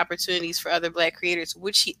create opportunities for other Black creators,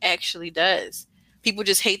 which he actually does. People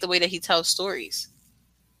just hate the way that he tells stories.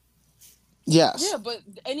 Yes. Yeah, but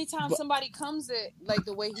anytime somebody comes at like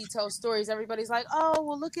the way he tells stories, everybody's like, "Oh,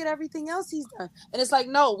 well, look at everything else he's done," and it's like,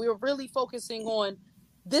 no, we're really focusing on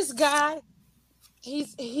this guy.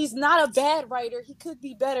 He's not a bad writer. He could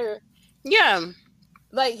be better. Yeah.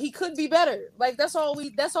 Like, he could be better. Like, that's all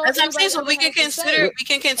That's what I'm saying. anybody So ever we can has to say. we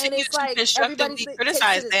can And continue it's to like everybody constructively takes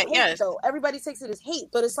criticize it as that. hate, Yes. though. Everybody takes it as hate,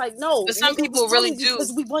 but it's like, no, But some nigga, people we're really telling you do.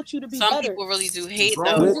 because we want you to be Some better. people really do hate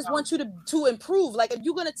Bro, though. We With- just want you to improve. Like, if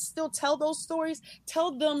you're gonna still tell those stories,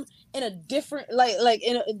 tell them in a different,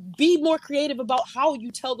 be more creative about how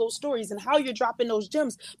you tell those stories and how you're dropping those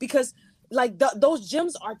gems, because like those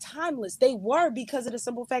gems are timeless. They were, because of the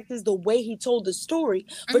simple fact is the way he told the story.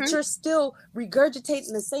 But you're still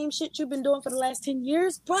regurgitating the same shit you've been doing for the last 10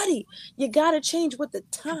 years, buddy. You gotta change with the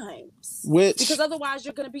times, because otherwise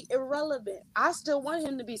you're gonna be irrelevant. I still want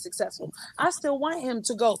him to be successful. I still want him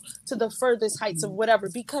to go to the furthest heights of whatever,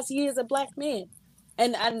 because he is a Black man.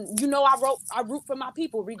 And I root for my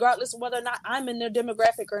people, regardless of whether or not I'm in their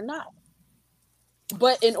demographic or not.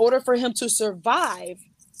 But in order for him to survive,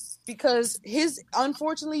 because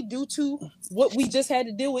unfortunately, due to what we just had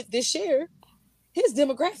to deal with this year, his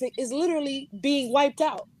demographic is literally being wiped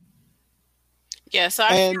out. Yeah, so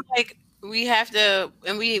I feel like we have to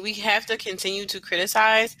continue to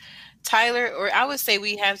criticize Tyler, or I would say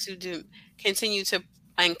we have to continue to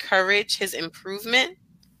encourage his improvement,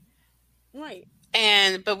 Right.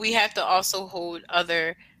 but we have to also hold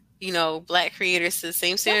other, Black creators to the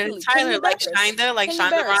same standard as Definitely. Tyler, Kenya Barris. like Kenya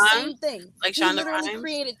Shonda Barris, Rhimes, same thing. like He Shonda literally Rhimes.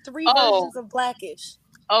 created 3 Oh, versions of Blackish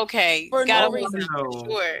okay, for got no it. All I reason. know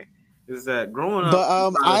Sure. is that growing up, But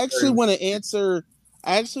Tyler I actually Perry want to answer.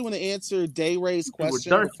 I actually want to answer Day Ray's people were question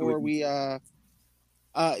dark before with we.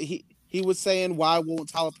 He was saying, why won't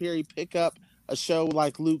Tyler Perry pick up a show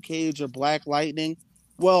like Luke Cage or Black Lightning?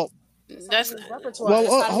 Well, That's his repertoire. well,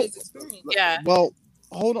 That's out of his experience. yeah. well.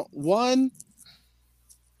 Hold on. One.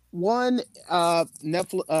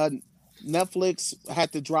 Netflix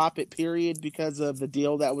had to drop it. Period, because of the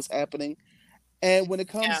deal that was happening. And when it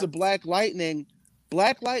comes to Black Lightning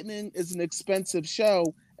is an expensive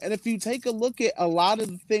show. And if you take a look at a lot of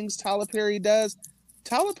the things Tyler Perry does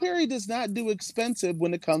not do expensive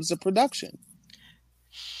when it comes to production.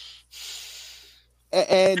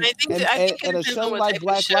 And I think it a depends show on what like type of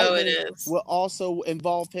Black show it Lightning is. will also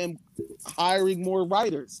involve him hiring more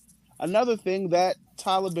writers. Another thing that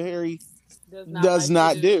Tyler Perry does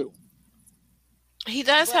not do. He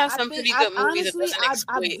does But have I some think, pretty good movies honestly, that doesn't I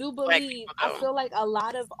exploit do Black believe, people, I though. feel like a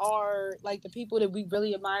lot of our, like, the people that we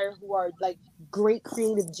really admire who are, like, great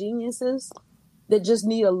creative geniuses that just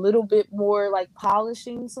need a little bit more, like,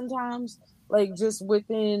 polishing sometimes, like, just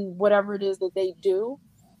within whatever it is that they do.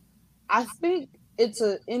 I think it's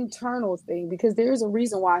an internal thing, because there's a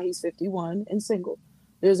reason why he's 51 and single.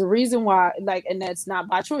 There's a reason why, like, and that's not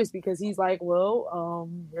by choice, because he's like, well,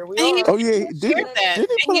 here we And he are. Oh yeah, shared that. did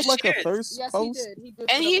he And put he up like a shares. thirst Yes, post? he did. He did.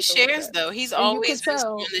 And put he up a shares, thirst though. He's and you always could been tell,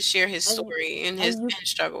 someone to share his story and his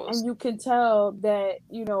struggles. and you can tell that,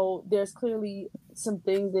 there's clearly some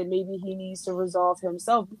things that maybe he needs to resolve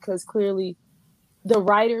himself, because clearly the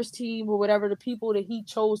writers team or whatever, the people that he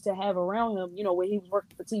chose to have around him, when he was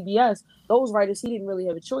working for TBS, those writers, he didn't really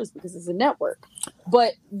have a choice because it's a network.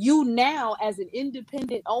 But you now, as an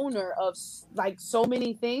independent owner of, like, so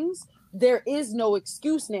many things, there is no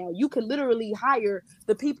excuse now. You can literally hire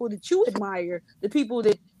the people that you admire, the people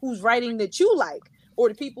whose writing that you like, or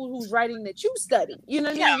the people whose writing that you study. You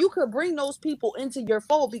know what I mean? You could bring those people into your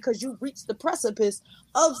fold because you reached the precipice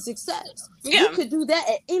of success. Yeah. You could do that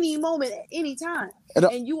at any moment, at any time.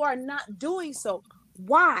 And you are not doing so.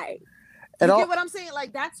 Why? You get what I'm saying?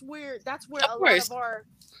 Like, that's where a lot of our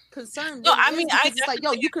concern No, really I mean, is, I because it's like,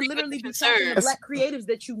 yo, you can literally be talking to Black creatives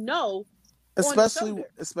that you know,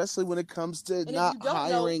 especially when it comes to and not if you don't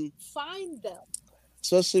hiring. know, find them.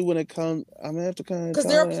 Especially when it comes, I'm gonna have to kind of, because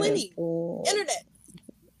there are plenty. Internet.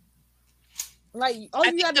 Like, all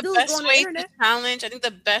you got to do is go on the internet. I think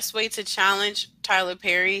the best way to challenge Tyler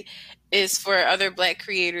Perry is for other Black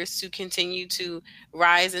creators to continue to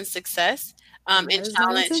rise in success. And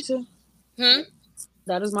challenge.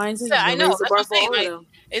 That is my intention. Yeah, I know. That's what I'm saying. Like,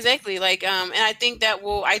 exactly. Like, and I think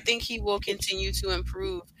he will continue to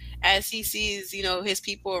improve as he sees, his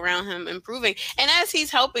people around him improving, and as he's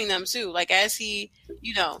helping them too. Like, as he,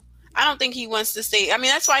 I don't think he wants to stay. I mean,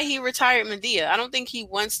 that's why he retired Medea. I don't think he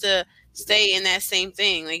wants to stay in that same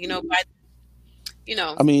thing. Like,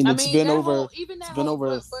 I mean, it's been over. But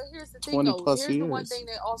here's the thing, 20 though. plus Here's years. the one thing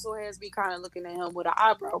that also has me kind of looking at him with an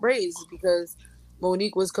eyebrow raised, because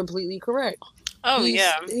Monique was completely correct. Oh,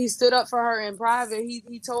 he stood up for her in private.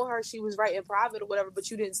 He told her she was right in private or whatever,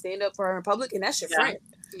 but you didn't stand up for her in public, and that's your friend.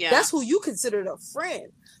 Yeah. That's who you considered a friend.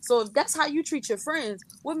 So if that's how you treat your friends,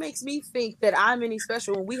 what makes me think that I'm any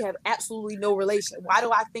special when we have absolutely no relation? Why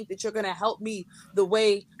do I think that you're going to help me the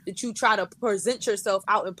way that you try to present yourself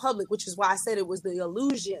out in public, which is why I said it was the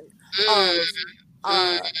illusion of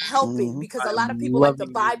helping, because a lot of people like to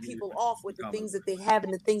buy people off with the things that they have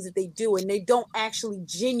and the things that they do, and they don't actually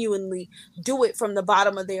genuinely do it from the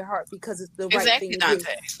bottom of their heart because it's the right thing to do.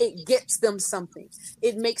 It gets them something.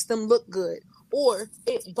 It makes them look good, or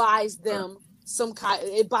it buys them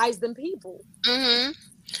it buys them people. Mm-hmm.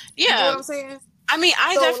 Yeah. You know what I'm saying? I mean,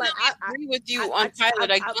 I definitely agree with you on Tyler.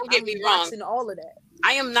 Like, don't get me wrong. Watching all of that.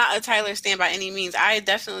 I am not a Tyler stan by any means. I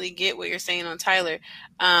definitely get what you're saying on Tyler.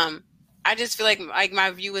 I just feel like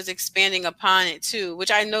my view is expanding upon it too,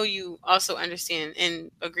 which I know you also understand and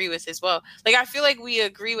agree with as well. Like, I feel like we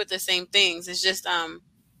agree with the same things. It's just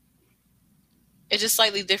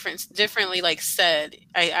slightly differently like said.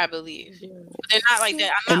 I believe they're not like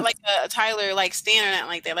that. I'm not like a Tyler like stan or nothing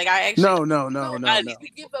like that. Like, I actually no. We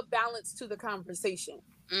give a balance to the conversation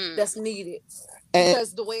that's needed,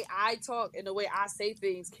 because the way I talk and the way I say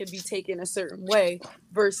things can be taken a certain way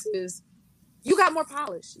versus. You got more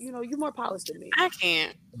polish. You're more polished than me. I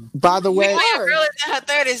can't. By the way, we're realer than her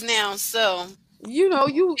 30s now, so. you know,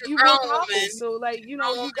 you grown more powerful. woman. So like, you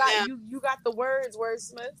know, Grown you got the words,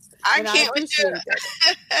 wordsmith. I And I can't with you. appreciate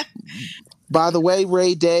that. By the way,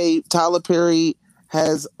 Ray Day, Tyler Perry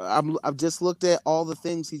has. I've just looked at all the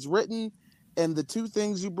things he's written, and the two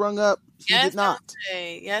things you brung up, he Yes, did not.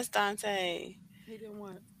 Dante. Yes, Dante. He didn't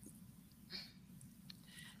want.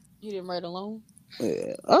 He didn't write alone.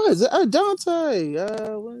 Yeah. Oh, is it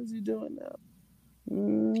Dante? What is he doing now?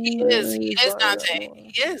 He is. He is Dante.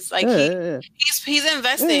 He is like he's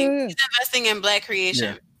investing. He's investing in Black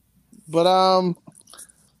creation. But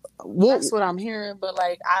that's what I'm hearing. But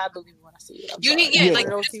like, I believe when I see it. You need like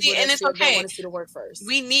those people and it's okay. Want to see the work first.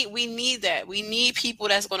 We need that. We need people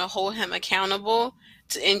that's going to hold him accountable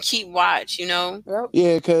and keep watch. You know. Yep.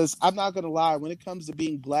 Yeah, because I'm not gonna lie. When it comes to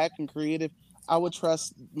being Black and creative, I would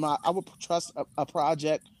trust a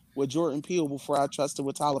project with Jordan Peele before I trusted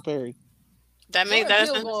with Tyler Perry. That makes that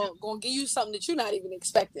gonna give you something that you're not even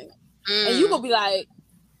expecting, and you gonna be like,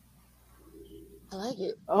 I like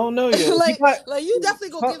it. Oh no, yeah. like you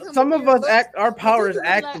definitely gonna give him. Some of us our power is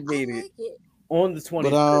like, activated on the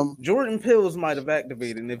 20th. Jordan Peele's might have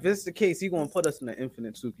activated, and if it's the case, he's gonna put us in the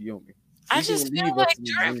infinite Tsukuyomi. I just feel like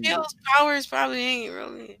Jordan Peele's powers probably ain't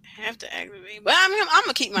really have to activate. But I'm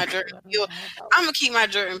gonna keep my Jordan Peele. I'm gonna keep my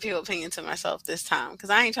Jordan Peele opinion to myself this time because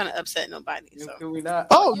I ain't trying to upset nobody. So. Can we not?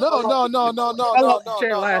 Oh no!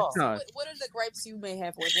 Last time. What are the gripes you may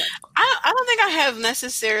have with him? I don't think I have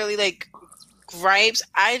necessarily like gripes.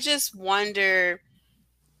 I just wonder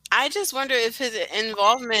if his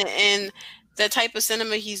involvement in the type of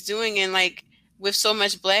cinema he's doing and like with so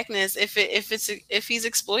much Blackness, if he's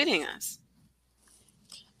exploiting us.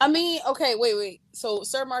 I mean, okay, wait. So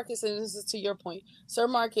Sir Marcus, and this is to your point, Sir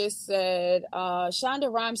Marcus said,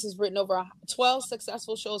 Shonda Rhimes has written over 12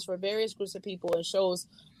 successful shows for various groups of people and shows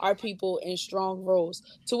our people in strong roles,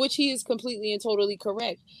 to which he is completely and totally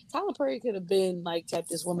correct. Tyler Perry could have been like, tapped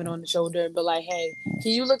this woman on the shoulder and be like, hey,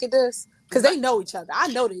 can you look at this? Because they know each other. I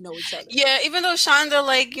know they know each other. Yeah, even though Shonda,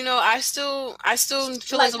 like, you know, I still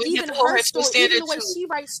feel like we have to hold her to a standard even the way too. she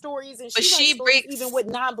writes stories, and but she breaks even with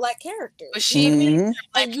non-Black characters. But she breaks her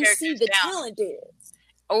Black and you see the talent there.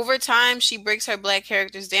 Over time, she breaks her Black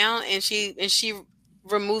characters down, and she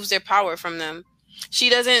removes their power from them.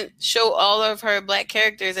 She doesn't show all of her Black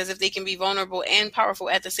characters as if they can be vulnerable and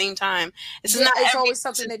powerful at the same time. It's always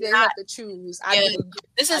something that they have to choose.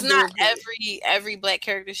 This is not every Black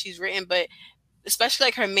character she's written, but especially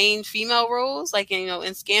like her main female roles, like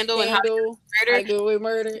in Scandal and How to Get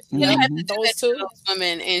Murder. They have to do that to those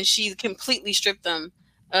women, and she completely stripped them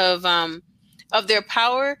of their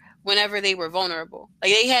power whenever they were vulnerable.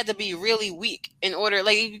 Like they had to be really weak in order.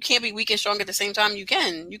 Like you can't be weak and strong at the same time. You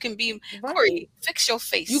can be Corey. Fix your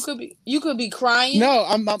face. You could be crying. No,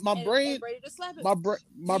 my brain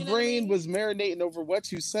was marinating over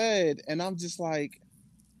what you said, and I'm just like,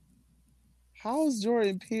 how is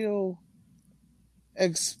Jordan Peele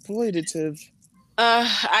exploitative?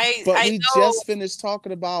 I just finished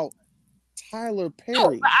talking about Tyler Perry. No,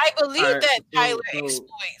 but I believe that Tyler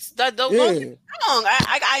exploits. Don't get me wrong.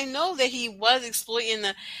 I know that he was exploiting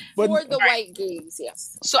for the white gays.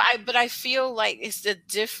 Yes. So I feel like it's a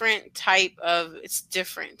different type of. It's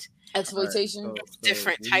different exploitation. It's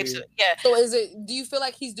different types of So is it? Do you feel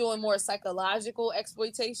like he's doing more psychological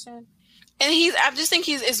exploitation? And I just think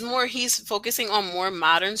he's focusing on more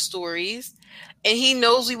modern stories, and he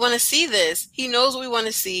knows we want to see this. He knows what we want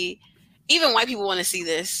to see. Even white people want to see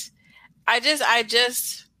this. I just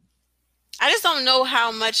don't know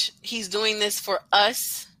how much he's doing this for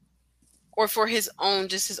us or for his own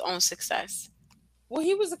success. Well,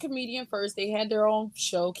 he was a comedian first. They had their own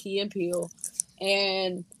show, Key and Peele.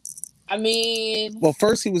 And I mean, well,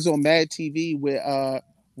 first he was on Mad TV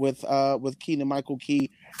with Keegan Michael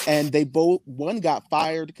Key, and one got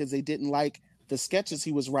fired because they didn't like the sketches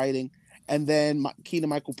he was writing, and then Keegan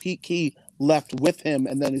Michael Key left with him,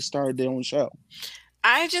 and then they started their own show.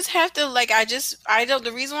 I just have to I don't.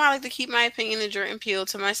 The reason why I like to keep my opinion of Jordan Peele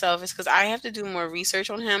to myself is because I have to do more research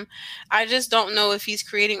on him. I just don't know if he's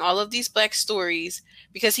creating all of these Black stories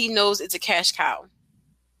because he knows it's a cash cow.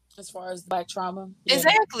 As far as Black trauma,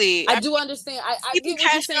 exactly. I do understand. I get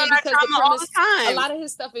what you're saying because the premise, all the time. A lot of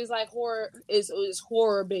his stuff is like horror, is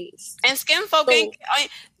horror based, and skin folk ain't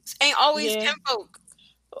always skin folk.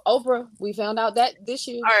 Oprah, we found out that this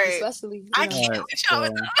year, especially. I can't with y'all.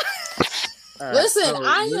 Listen, so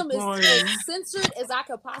I am as censored as I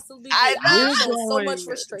could possibly be. I'm so much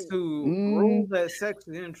frustrated. To roll that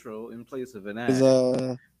sexy intro in place of an ad.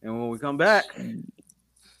 And when we come back,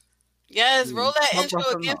 yes, roll that intro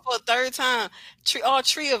again for a third time. All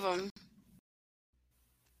three of them.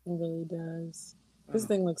 It really does. This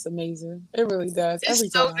thing looks amazing. It really does. It's every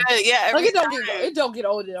so time. good. Yeah, Like it don't get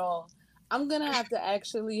old at all. I'm gonna have to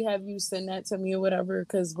actually have you send that to me or whatever,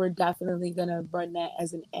 because we're definitely gonna run that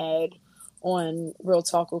as an ad on Real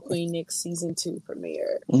Talk with Queen Nick season 2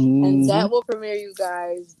 premiere, and that will premiere, you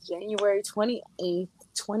guys, January 28th,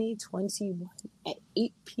 2021 at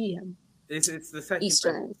 8 p.m. It's the second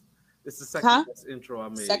Eastern. Best, it's the second best intro I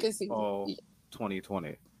made. Second season. All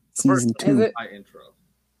 2020. Season 2. Is it? My intro.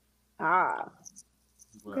 Ah.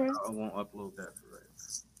 But okay. I won't upload that for right.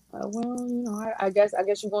 Well, you know, I guess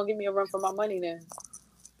you're gonna give me a run for my money then.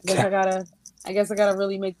 I guess I gotta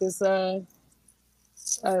really make this. I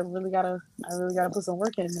really gotta put some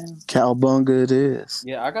work in now. Cowbunga it is.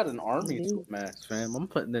 Yeah, I got an army to amass, fam. I'm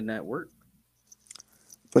putting in that work.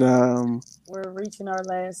 But we're reaching our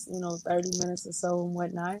last, 30 minutes or so and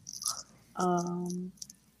whatnot.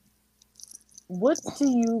 What do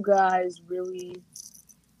you guys really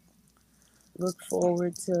look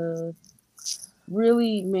forward to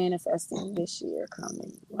really manifesting this year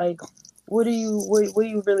coming? Like, what are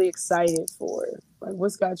you really excited for? Like,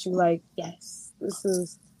 what's got you like, yes, this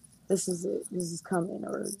is it, this is coming,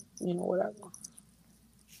 or whatever.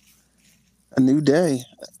 A new day,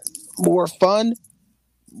 more fun,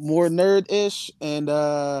 more nerd-ish, and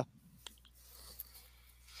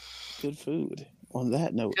good food. On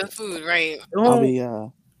that note, good food, right? I'll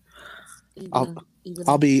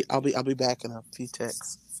be back in a few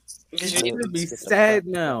texts. You're gonna be sad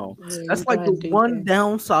now. Yeah, that's like the one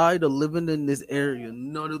downside of living in this area.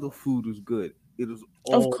 None of the food is good. It is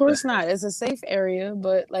all of course bad. not. It's a safe area,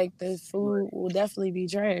 but like the food will definitely be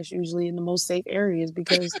trash. Usually in the most safe areas,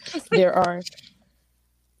 because there are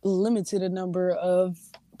limited a number of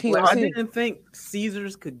POC. Well, I didn't think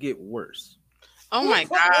Caesars could get worse. Oh my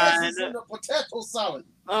god! In the potato salad.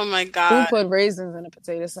 Oh my god! Who put raisins in a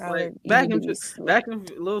potato salad? Back in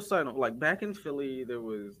little side note, like back in Philly, there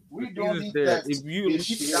was there. If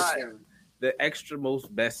you got the extra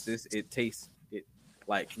most bestest, it tastes it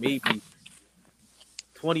like maybe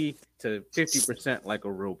 20 to 50% like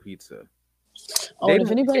a real pizza. Oh, and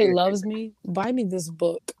if anybody loves me, buy me this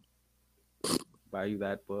book. Buy you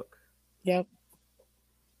that book? Yep.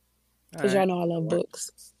 Because y'all know I love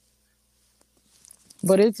books.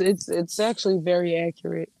 But it's actually very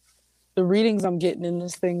accurate. The readings I'm getting in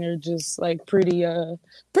this thing are just like pretty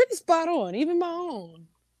spot on, even my own.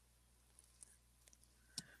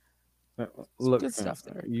 Look, good stuff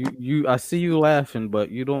there. You I see you laughing,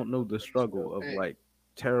 but you don't know the struggle of like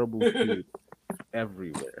terrible food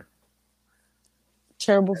everywhere.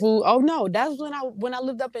 Terrible food. Oh no, that's when I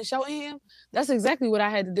lived up in Cheltenham. That's exactly what I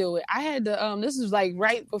had to deal with. I had to this was like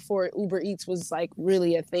right before Uber Eats was like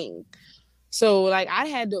really a thing. So like I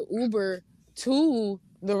had to Uber to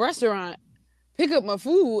the restaurant, pick up my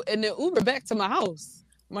food, and then Uber back to my house.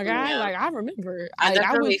 My guy, like I remember. I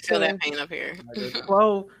definitely feel that pain up here.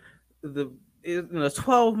 In a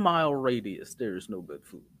 12-mile radius, there is no good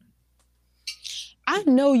food. I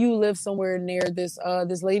know you live somewhere near this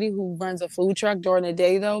lady who runs a food truck during the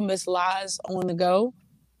day though, Miss Lies on the Go,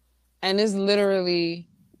 and it's literally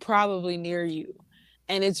probably near you,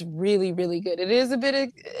 and it's really really good. It is a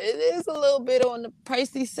little bit on the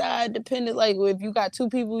pricey side, depending. Like if you got two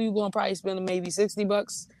people, you're gonna probably spend maybe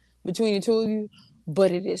 $60 between the two of you.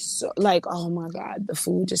 But it is so like, oh my god, the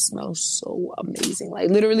food just smells so amazing.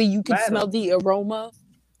 Like literally, you can smell the aroma.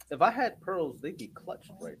 If I had pearls, they'd be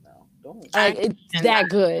clutched right now. Like it's that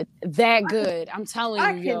good. I'm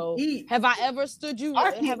telling you, yo. Have I ever stood you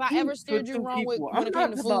wrong when it came to food? I'm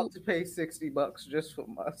not about to pay $60 just for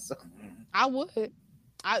myself. I would.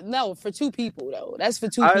 No, for two people though. That's for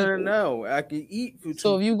two people. I don't know. I can eat for two.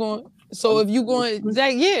 So if you going to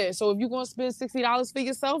spend $60 for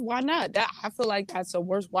yourself, why not? I feel like that's a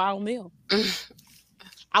worthwhile meal.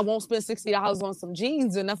 I won't spend $60 on some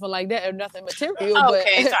jeans or nothing like that, or nothing material.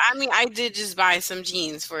 Okay, so I mean, I did just buy some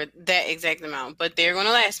jeans for that exact amount, but they're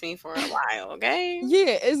gonna last me for a while. Okay.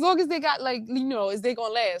 Yeah, as long as they got is they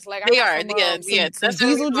gonna last? Like they are. That's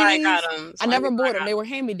diesel jeans. I got them. I never bought them. They were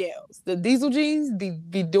hand-me-downs. The diesel jeans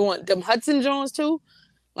be doing them Hudson Jones too.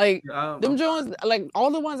 Like them Jones, like all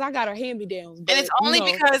the ones I got are hand-me-downs. And it's only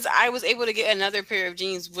because I was able to get another pair of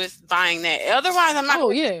jeans with buying that. Otherwise, I'm not.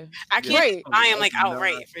 Oh yeah, I can't buy them like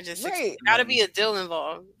outright for just $60. Gotta be a deal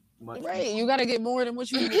involved. Right, you gotta get more than what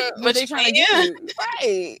they trying to get you.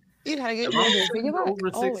 Right, you gotta get more than over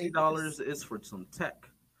 $60 is for some tech.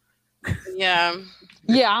 Yeah.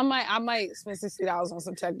 Yeah, I might spend $60 on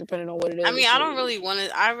some tech depending on what it is. I mean, I don't really want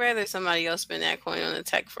to. I'd rather somebody else spend that coin on the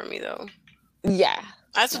tech for me though. Yeah.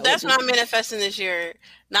 That's what I'm manifesting this year.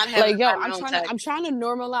 Not having like, yo, my own tech. I'm trying to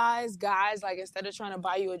normalize guys, like, instead of trying to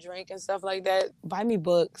buy you a drink and stuff like that, buy me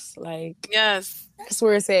books. Like, yes, that's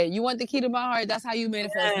where it's at. You want the key to my heart, that's how you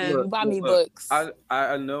manifest me. You buy me books.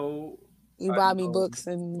 I know. You buy me books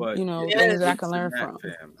and Yes. things that I can learn from.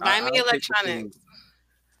 Buy me electronics.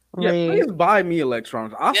 Yeah, please buy me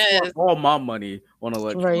electronics. I spent all my money on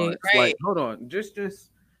electronics. Right. Like, hold on, just this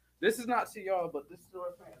is not to y'all, but this is to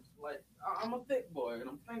our fans. Like, I'm a thick boy, and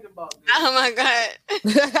I'm thinking about this. Oh my god!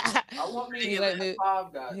 I want me to get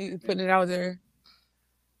 5 guys. He putting it out there.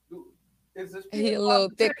 Dude, is this he a little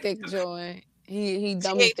thick joint. He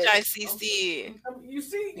dummy thick. CHICC. You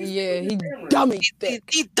see? Yeah, he dummy thick.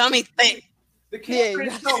 He dummy thick. The camera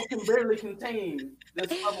itself can barely contain this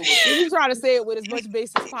level of You try to say it with as much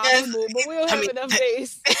bass as possible, but we don't have enough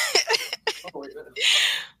bass.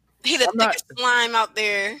 He the thickest slime out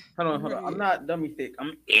there. Hold on. I'm not dummy thick.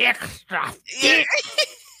 I'm extra thick.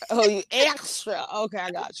 Oh, you extra. Okay,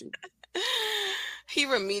 I got you. He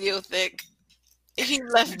remedial thick. He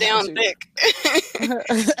left down thick.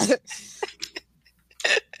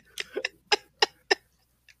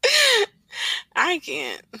 I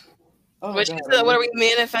can't. Oh, what are we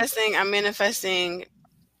manifesting? I'm manifesting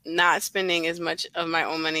not spending as much of my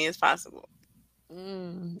own money as possible.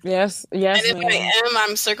 Yes, and if I am,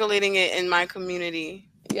 I'm circulating it in my community.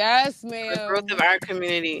 Yes, ma'am. The growth of our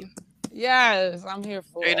community. Yes, I'm here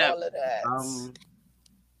for all of that.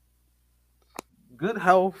 Good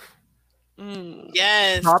health.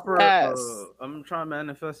 Yes. Proper. I'm trying to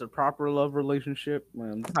manifest a proper love relationship.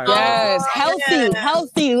 Yes,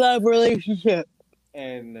 healthy love relationship.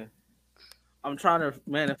 And I'm trying to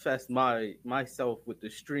manifest myself with the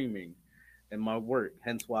streaming and my work.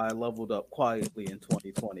 Hence why I leveled up quietly in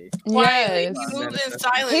 2020. Yes, he moved in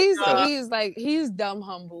silence. He's dumb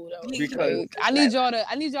humble though. Because I need y'all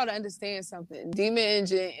to understand something. Demon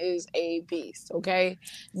Engine is a beast. Okay,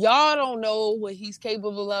 y'all don't know what he's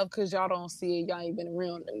capable of because y'all don't see it. Y'all ain't been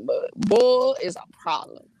around him. But Bull is a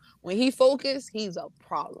problem. When he focused, he's a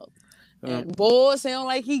problem. And Bull sound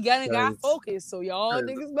like he got focused, so y'all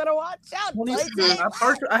niggas better watch out.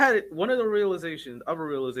 I had one of the realizations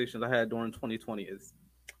I had during 2020 is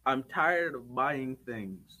I'm tired of buying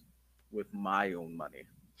things with my own money.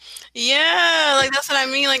 Yeah, like that's what I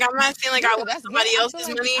mean. Like I'm not saying like I want somebody else's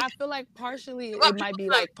money. I feel like partially it might be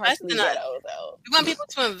like partially ghetto though. We want people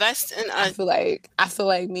to invest in us. I feel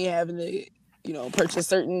like me having to purchase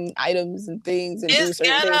certain items and things and do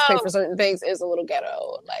certain things, pay for certain things is a little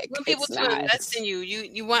ghetto. Like you want people to invest in you.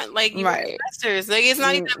 You want like investors. Like it's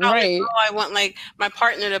not even about like, I want like my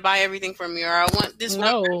partner to buy everything for me, or I want this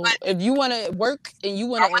one. No, if you want to work and you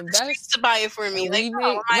want to invest, to buy it for me. Like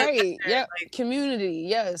community.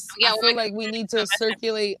 Yes, I feel like we need to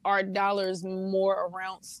circulate our dollars more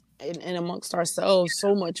around and amongst ourselves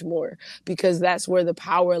so much more, because that's where the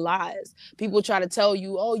power lies. People try to tell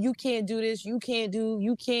you, oh, you can't do this, you can't,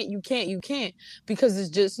 because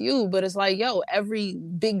it's just you. But it's like, yo, every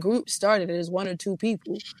big group started as 1 or 2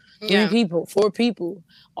 people, 3 people, 4 people.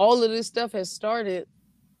 All of this stuff has started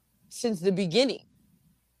since the beginning.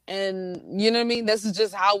 And you know what I mean? This is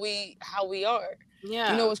just how we are.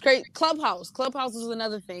 Yeah. You know what's crazy? Clubhouse was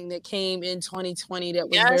another thing that came in 2020 that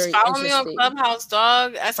was very interesting. Follow me on Clubhouse,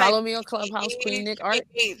 dog. Follow me on Clubhouse, Queen Nick Art.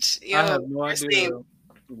 I have no idea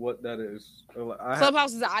what that is.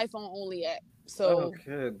 Clubhouse is an iPhone only app. So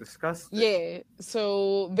disgusting. Yeah.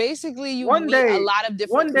 So basically you meet a lot of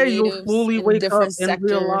different one day you'll fully wake up and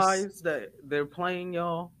sectors. realize that they're playing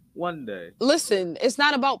y'all. One day. Listen, it's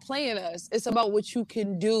not about playing us. It's about what you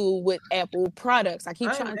can do with Apple products. I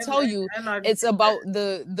keep trying to tell you, it's about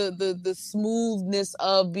the smoothness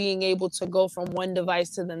of being able to go from one device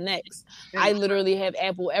to the next. I literally have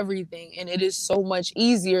Apple everything, and it is so much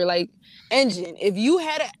easier. Like Engine, if you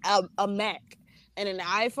had a Mac and an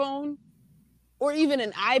iPhone, or even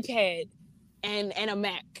an iPad and a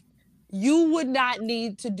Mac, you would not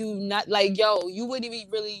need to do you wouldn't even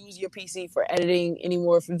really use your PC for editing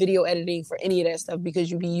anymore, for video editing, for any of that stuff,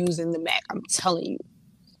 because you'd be using the Mac. I'm telling you.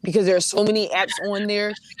 Because there are so many apps on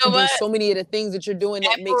there to do so many of the things that you're doing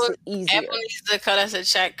that makes it easier. Apple needs to cut us a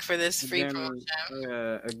check for this free promotion.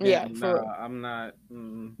 I'm not.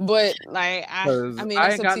 But like, I mean,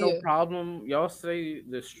 I ain't got no problem. Y'all say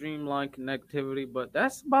the streamline connectivity, but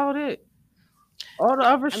that's about it. All the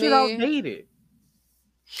other shit outdated.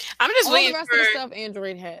 I'm just waiting the rest for of the stuff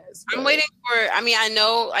Android has. I'm waiting for. I mean, I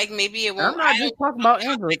know, like maybe it won't. I'm not just talking about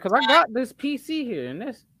Android because I got this PC here and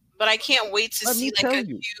this. But I can't wait to see like a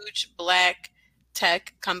huge black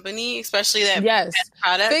tech company, especially that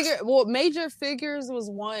product. Major Figures was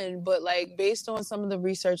one, but like based on some of the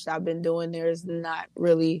research that I've been doing, there's not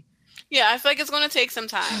really Yeah, I feel like it's gonna take some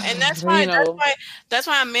time, and that's why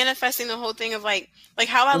I'm manifesting the whole thing of like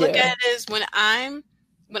how I look at it is when I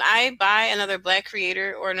buy another Black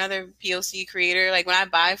creator or another POC creator, like when I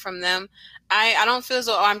buy from them, I don't feel as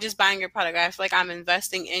though I'm just buying your product. I feel like I'm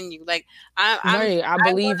investing in you. Like I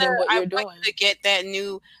believe in what you're doing. I want you to get that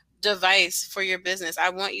new device for your business. I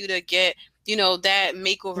want you to get that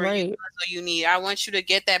makeover you need. I want you to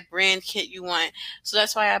get that brand kit you want. So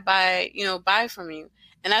that's why I buy from you.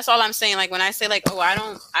 And that's all I'm saying. Like when I say like,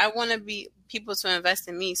 I want to be people to invest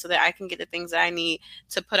in me so that I can get the things that I need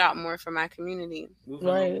to put out more for my community.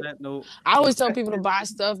 Right. I always tell people to buy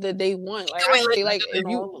stuff that they want. Like I say, like if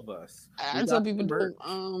you, all of us. I tell people,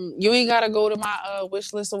 you ain't gotta go to my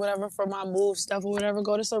wish list or whatever for my move stuff or whatever.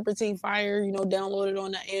 Go to Serpentine Fire, download it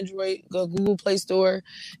on the Android, go Google Play Store,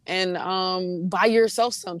 and buy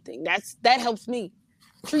yourself something. That helps me.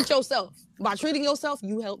 Treat yourself. By treating yourself,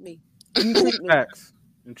 you help me. You treat me. Facts.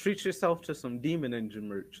 And treat yourself to some Demon Engine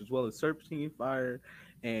merch as well as Serpentine Fire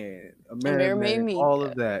and Amerime, all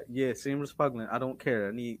of that. Yeah, seamless smuggling. I don't care.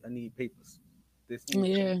 I need papers.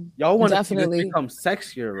 Y'all want to see this become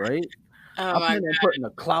sexier, right? Oh my God. Putting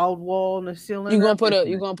a cloud wall in the ceiling. You gonna put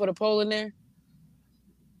a pole in there?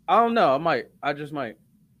 I don't know. I just might.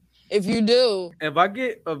 If you do, if I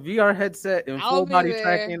get a VR headset and full body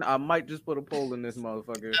tracking, I might just put a pole in this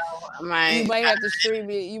motherfucker. You might have to stream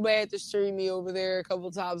me. You might have to stream me over there a couple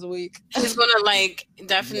times a week. He's gonna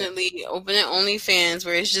definitely open an OnlyFans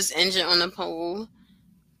where it's just Engine on the pole.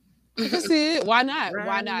 You can see it. Why not?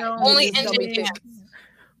 Why not? Only Engine.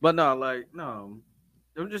 But no.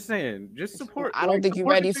 I'm just saying, just support. I don't think you're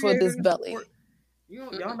ready for this belly.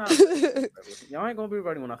 Y'all not. Y'all ain't gonna be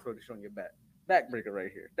ready when I throw this on your back. Backbreaker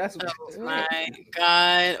right here. That's what.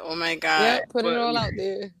 Oh my god. Yeah, put it all out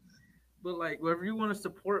there. But wherever you want to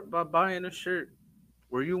support by buying a shirt,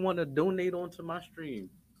 where you want to donate onto my stream,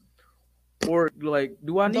 or do I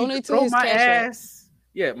need to throw my ass?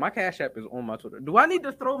 Yeah, my Cash App is on my Twitter. Do I need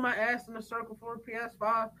to throw my ass in a circle for a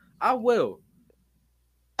PS5? I will.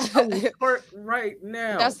 Right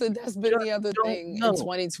now. That's been the other thing in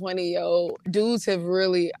 2020, yo. Dudes are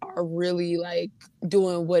really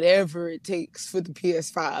doing whatever it takes for the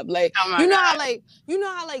PS5.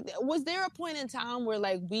 Was there a point in time where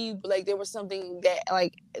there was something that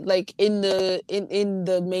in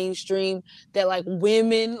the mainstream that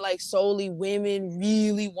women, solely women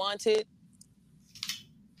really wanted?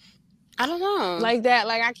 I don't know. Like that.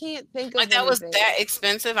 I can't think of that was that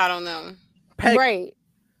expensive. I don't know. Right.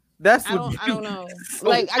 That's I don't know.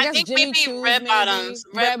 I guess think Jimmy maybe Choo's Red Bottoms.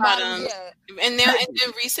 Yeah. And then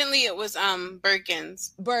recently it was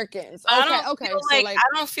Birkins. Okay. I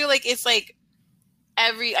don't feel like it's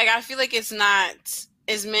I feel like it's not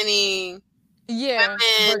as many women,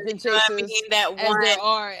 Birkin chasers that as there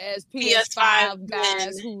are as PS5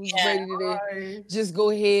 guys who's ready to just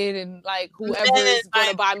go ahead and whoever is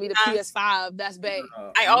gonna buy me the PS5, that's bad.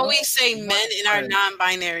 I always say men in our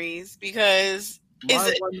non-binaries because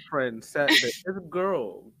my one friend said that his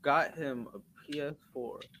girl got him a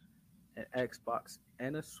PS4, an Xbox,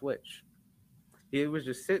 and a Switch. He was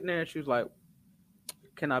just sitting there and she was like,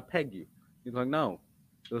 "Can I peg you?" He's like, "No."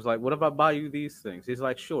 It was like, "What if I buy you these things?" He's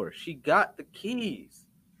like, "Sure." She got the keys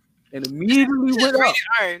and immediately went up.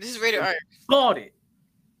 This is rated R. Bought it.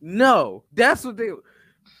 No, that's what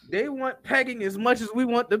they want pegging as much as we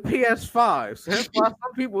want the PS5. So that's why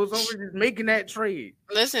some people is over just making that trade.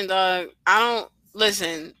 Listen, dog. Don't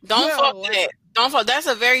fall for that. Don't fall. That's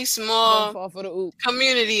a very small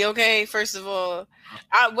community. Okay, first of all,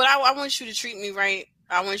 I want you to treat me right.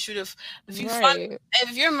 I want you to,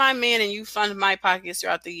 if you're my man and you fund my pockets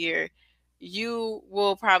throughout the year, you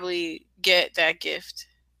will probably get that gift.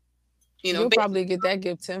 You'll probably get that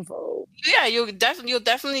gift tenfold. Yeah, you'll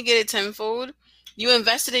definitely get it tenfold. You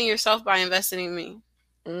invested in yourself by investing in me.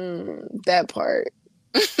 That part.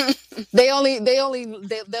 They'll only know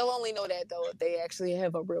that though if they actually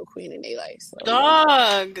have a real queen in their life. So.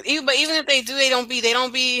 Dog. But even if they do, they don't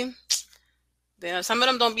be. Some of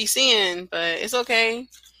them don't be seeing, but it's okay.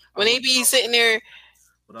 When they be sitting there,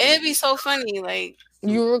 it'd be so funny.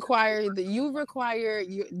 You require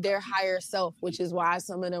their higher self, which is why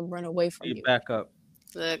some of them run away from you. Back up.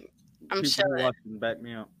 Look, I'm chilling. Back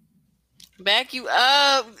me up. Back you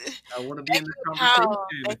up. I want to be in this conversation.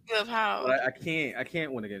 Back you up how? But I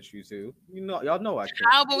can't win against you two. Y'all know I can't.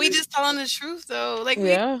 How? But we just telling the truth though.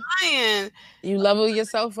 We lying. You level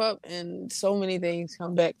yourself up, and so many things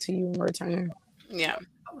come back to you in return. Yeah.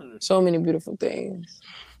 So many beautiful things.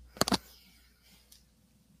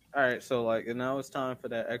 All right, so now it's time for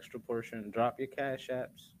that extra portion. Drop your Cash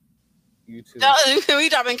Apps. YouTube. We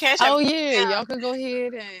dropping cash app. Oh yeah, y'all can go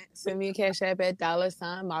ahead and send me a cash app at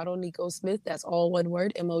 $ model Nico Smith. That's all one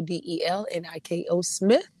word, MODELNIKO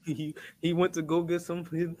Smith. He went to go get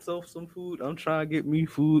himself some food. I'm trying to get me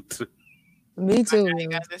food too. Me too. You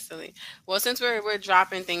guys are silly. Well, since we're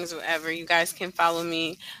dropping things wherever, you guys can follow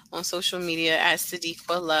me on social media at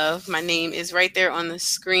Sadiqa Love. My name is right there on the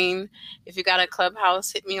screen. If you got a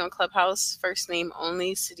Clubhouse, hit me on Clubhouse. First name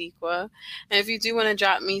only, Sadiqa. And if you do want to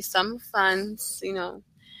drop me some funds,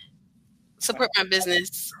 support my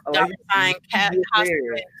business.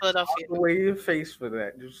 Philadelphia. Wear your face for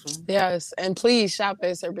that. Yes, and please shop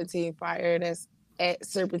at Serpentine Fire. That's at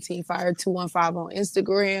Serpentine Fire 215 on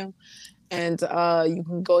Instagram. And you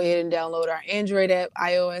can go ahead and download our Android app.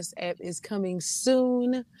 iOS app is coming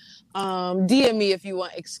soon. DM me if you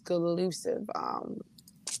want exclusive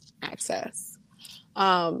access.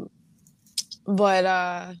 But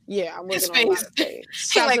yeah, I'm working on a lot of things.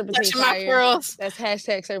 Shop Serpentine Fire. That's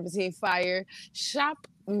hashtag Serpentine Fire. Shop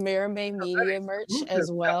Amerime Media merch as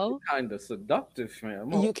well. Kind of seductive,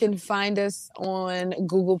 fam. You can find us on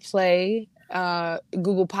Google Play,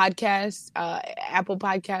 Google Podcasts, Apple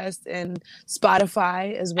Podcasts, and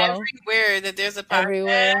Spotify as well. Everywhere that there's a podcast.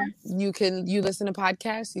 Everywhere you listen to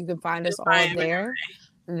podcasts, you can find us all there.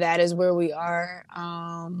 That is where we are.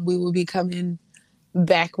 We will be coming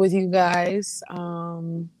back with you guys,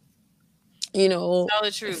 Tell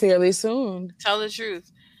the truth. Fairly soon. Tell the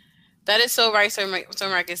truth. That is so right, Sir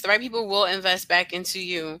Marcus. The right people will invest back into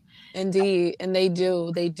you. Indeed, and they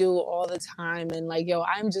do. They do all the time. And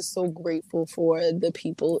I'm just so grateful for the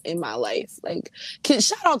people in my life.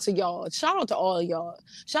 Shout out to y'all. Shout out to all of y'all.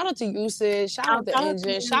 Shout out to Yusuf. Shout out to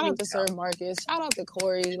Engine. Shout out to Sir Marcus. Shout out to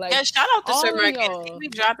Corey. Shout out to Sir Marcus. He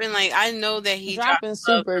dropping I know that he dropping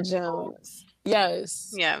super gems.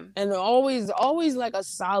 Yes. Yeah. And always a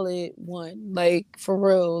solid one. For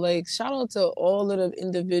real. Shout out to all of the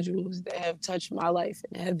individuals that have touched my life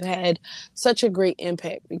and have had such a great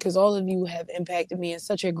impact, because all of you have impacted me in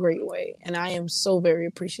such a great way. And I am so very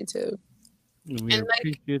appreciative. We're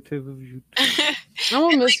appreciative of you. I'm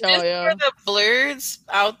gonna miss y'all, For the blurs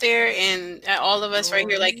out there and all of us right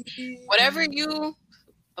here, whatever you.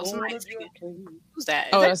 Who's that?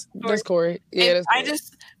 That's Corey. Yeah, that's Corey. I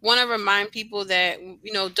just want to remind people that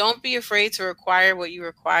don't be afraid to require what you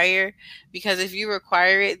require, because if you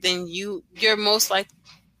require it, then you're most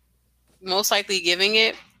likely giving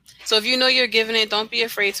it. So if you're giving it, don't be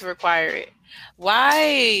afraid to require it.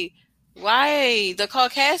 Why the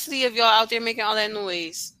caucasity of y'all out there making all that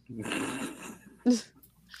noise?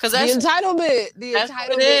 Because that's the entitlement. That's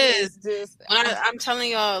what it is. Just, I'm telling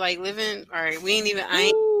y'all, living. All right, we ain't even. I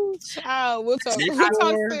ain't. Child, we'll talk. You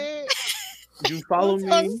follow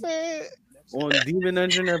me on Demon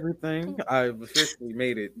Engine Everything. I've officially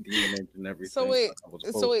made it Demon Engine Everything.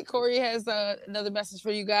 So wait, Corey has another message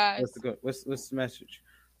for you guys. What's the message?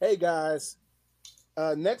 Hey guys,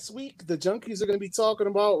 next week the Junkies are going to be talking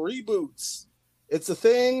about reboots. It's a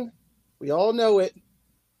thing. We all know it.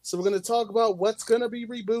 So we're going to talk about what's going to be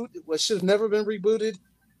rebooted, what should have never been rebooted.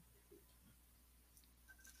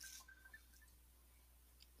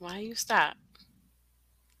 Why you stop?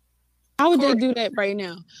 How would they do that right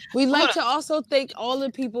now? We'd like to also thank all the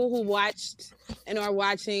people who watched and are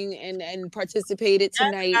watching and participated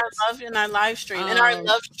tonight. In our live stream. In our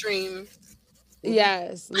love stream.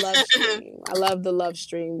 Yes, love stream. I love the love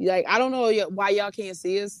stream. I don't know why y'all can't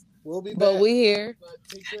see us. We'll be back. But we here.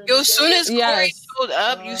 As soon as Corey showed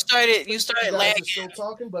up, you started lagging. Still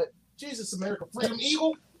talking, but Jesus, America, Freedom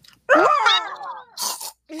Eagle.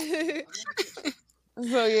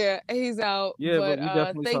 So yeah, he's out. Yeah,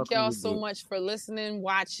 but thank y'all so much for listening,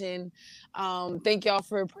 watching. Thank y'all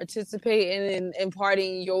for participating and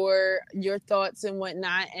imparting your thoughts and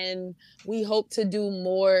whatnot. And we hope to do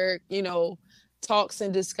more, talks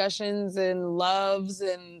and discussions and loves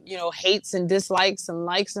and hates and dislikes and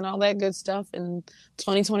likes and all that good stuff in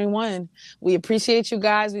 2021. We appreciate you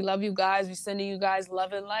guys. We love you guys. We sending you guys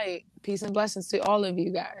love and light. Peace and blessings to all of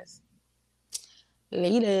you guys.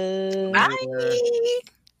 Later. Bye.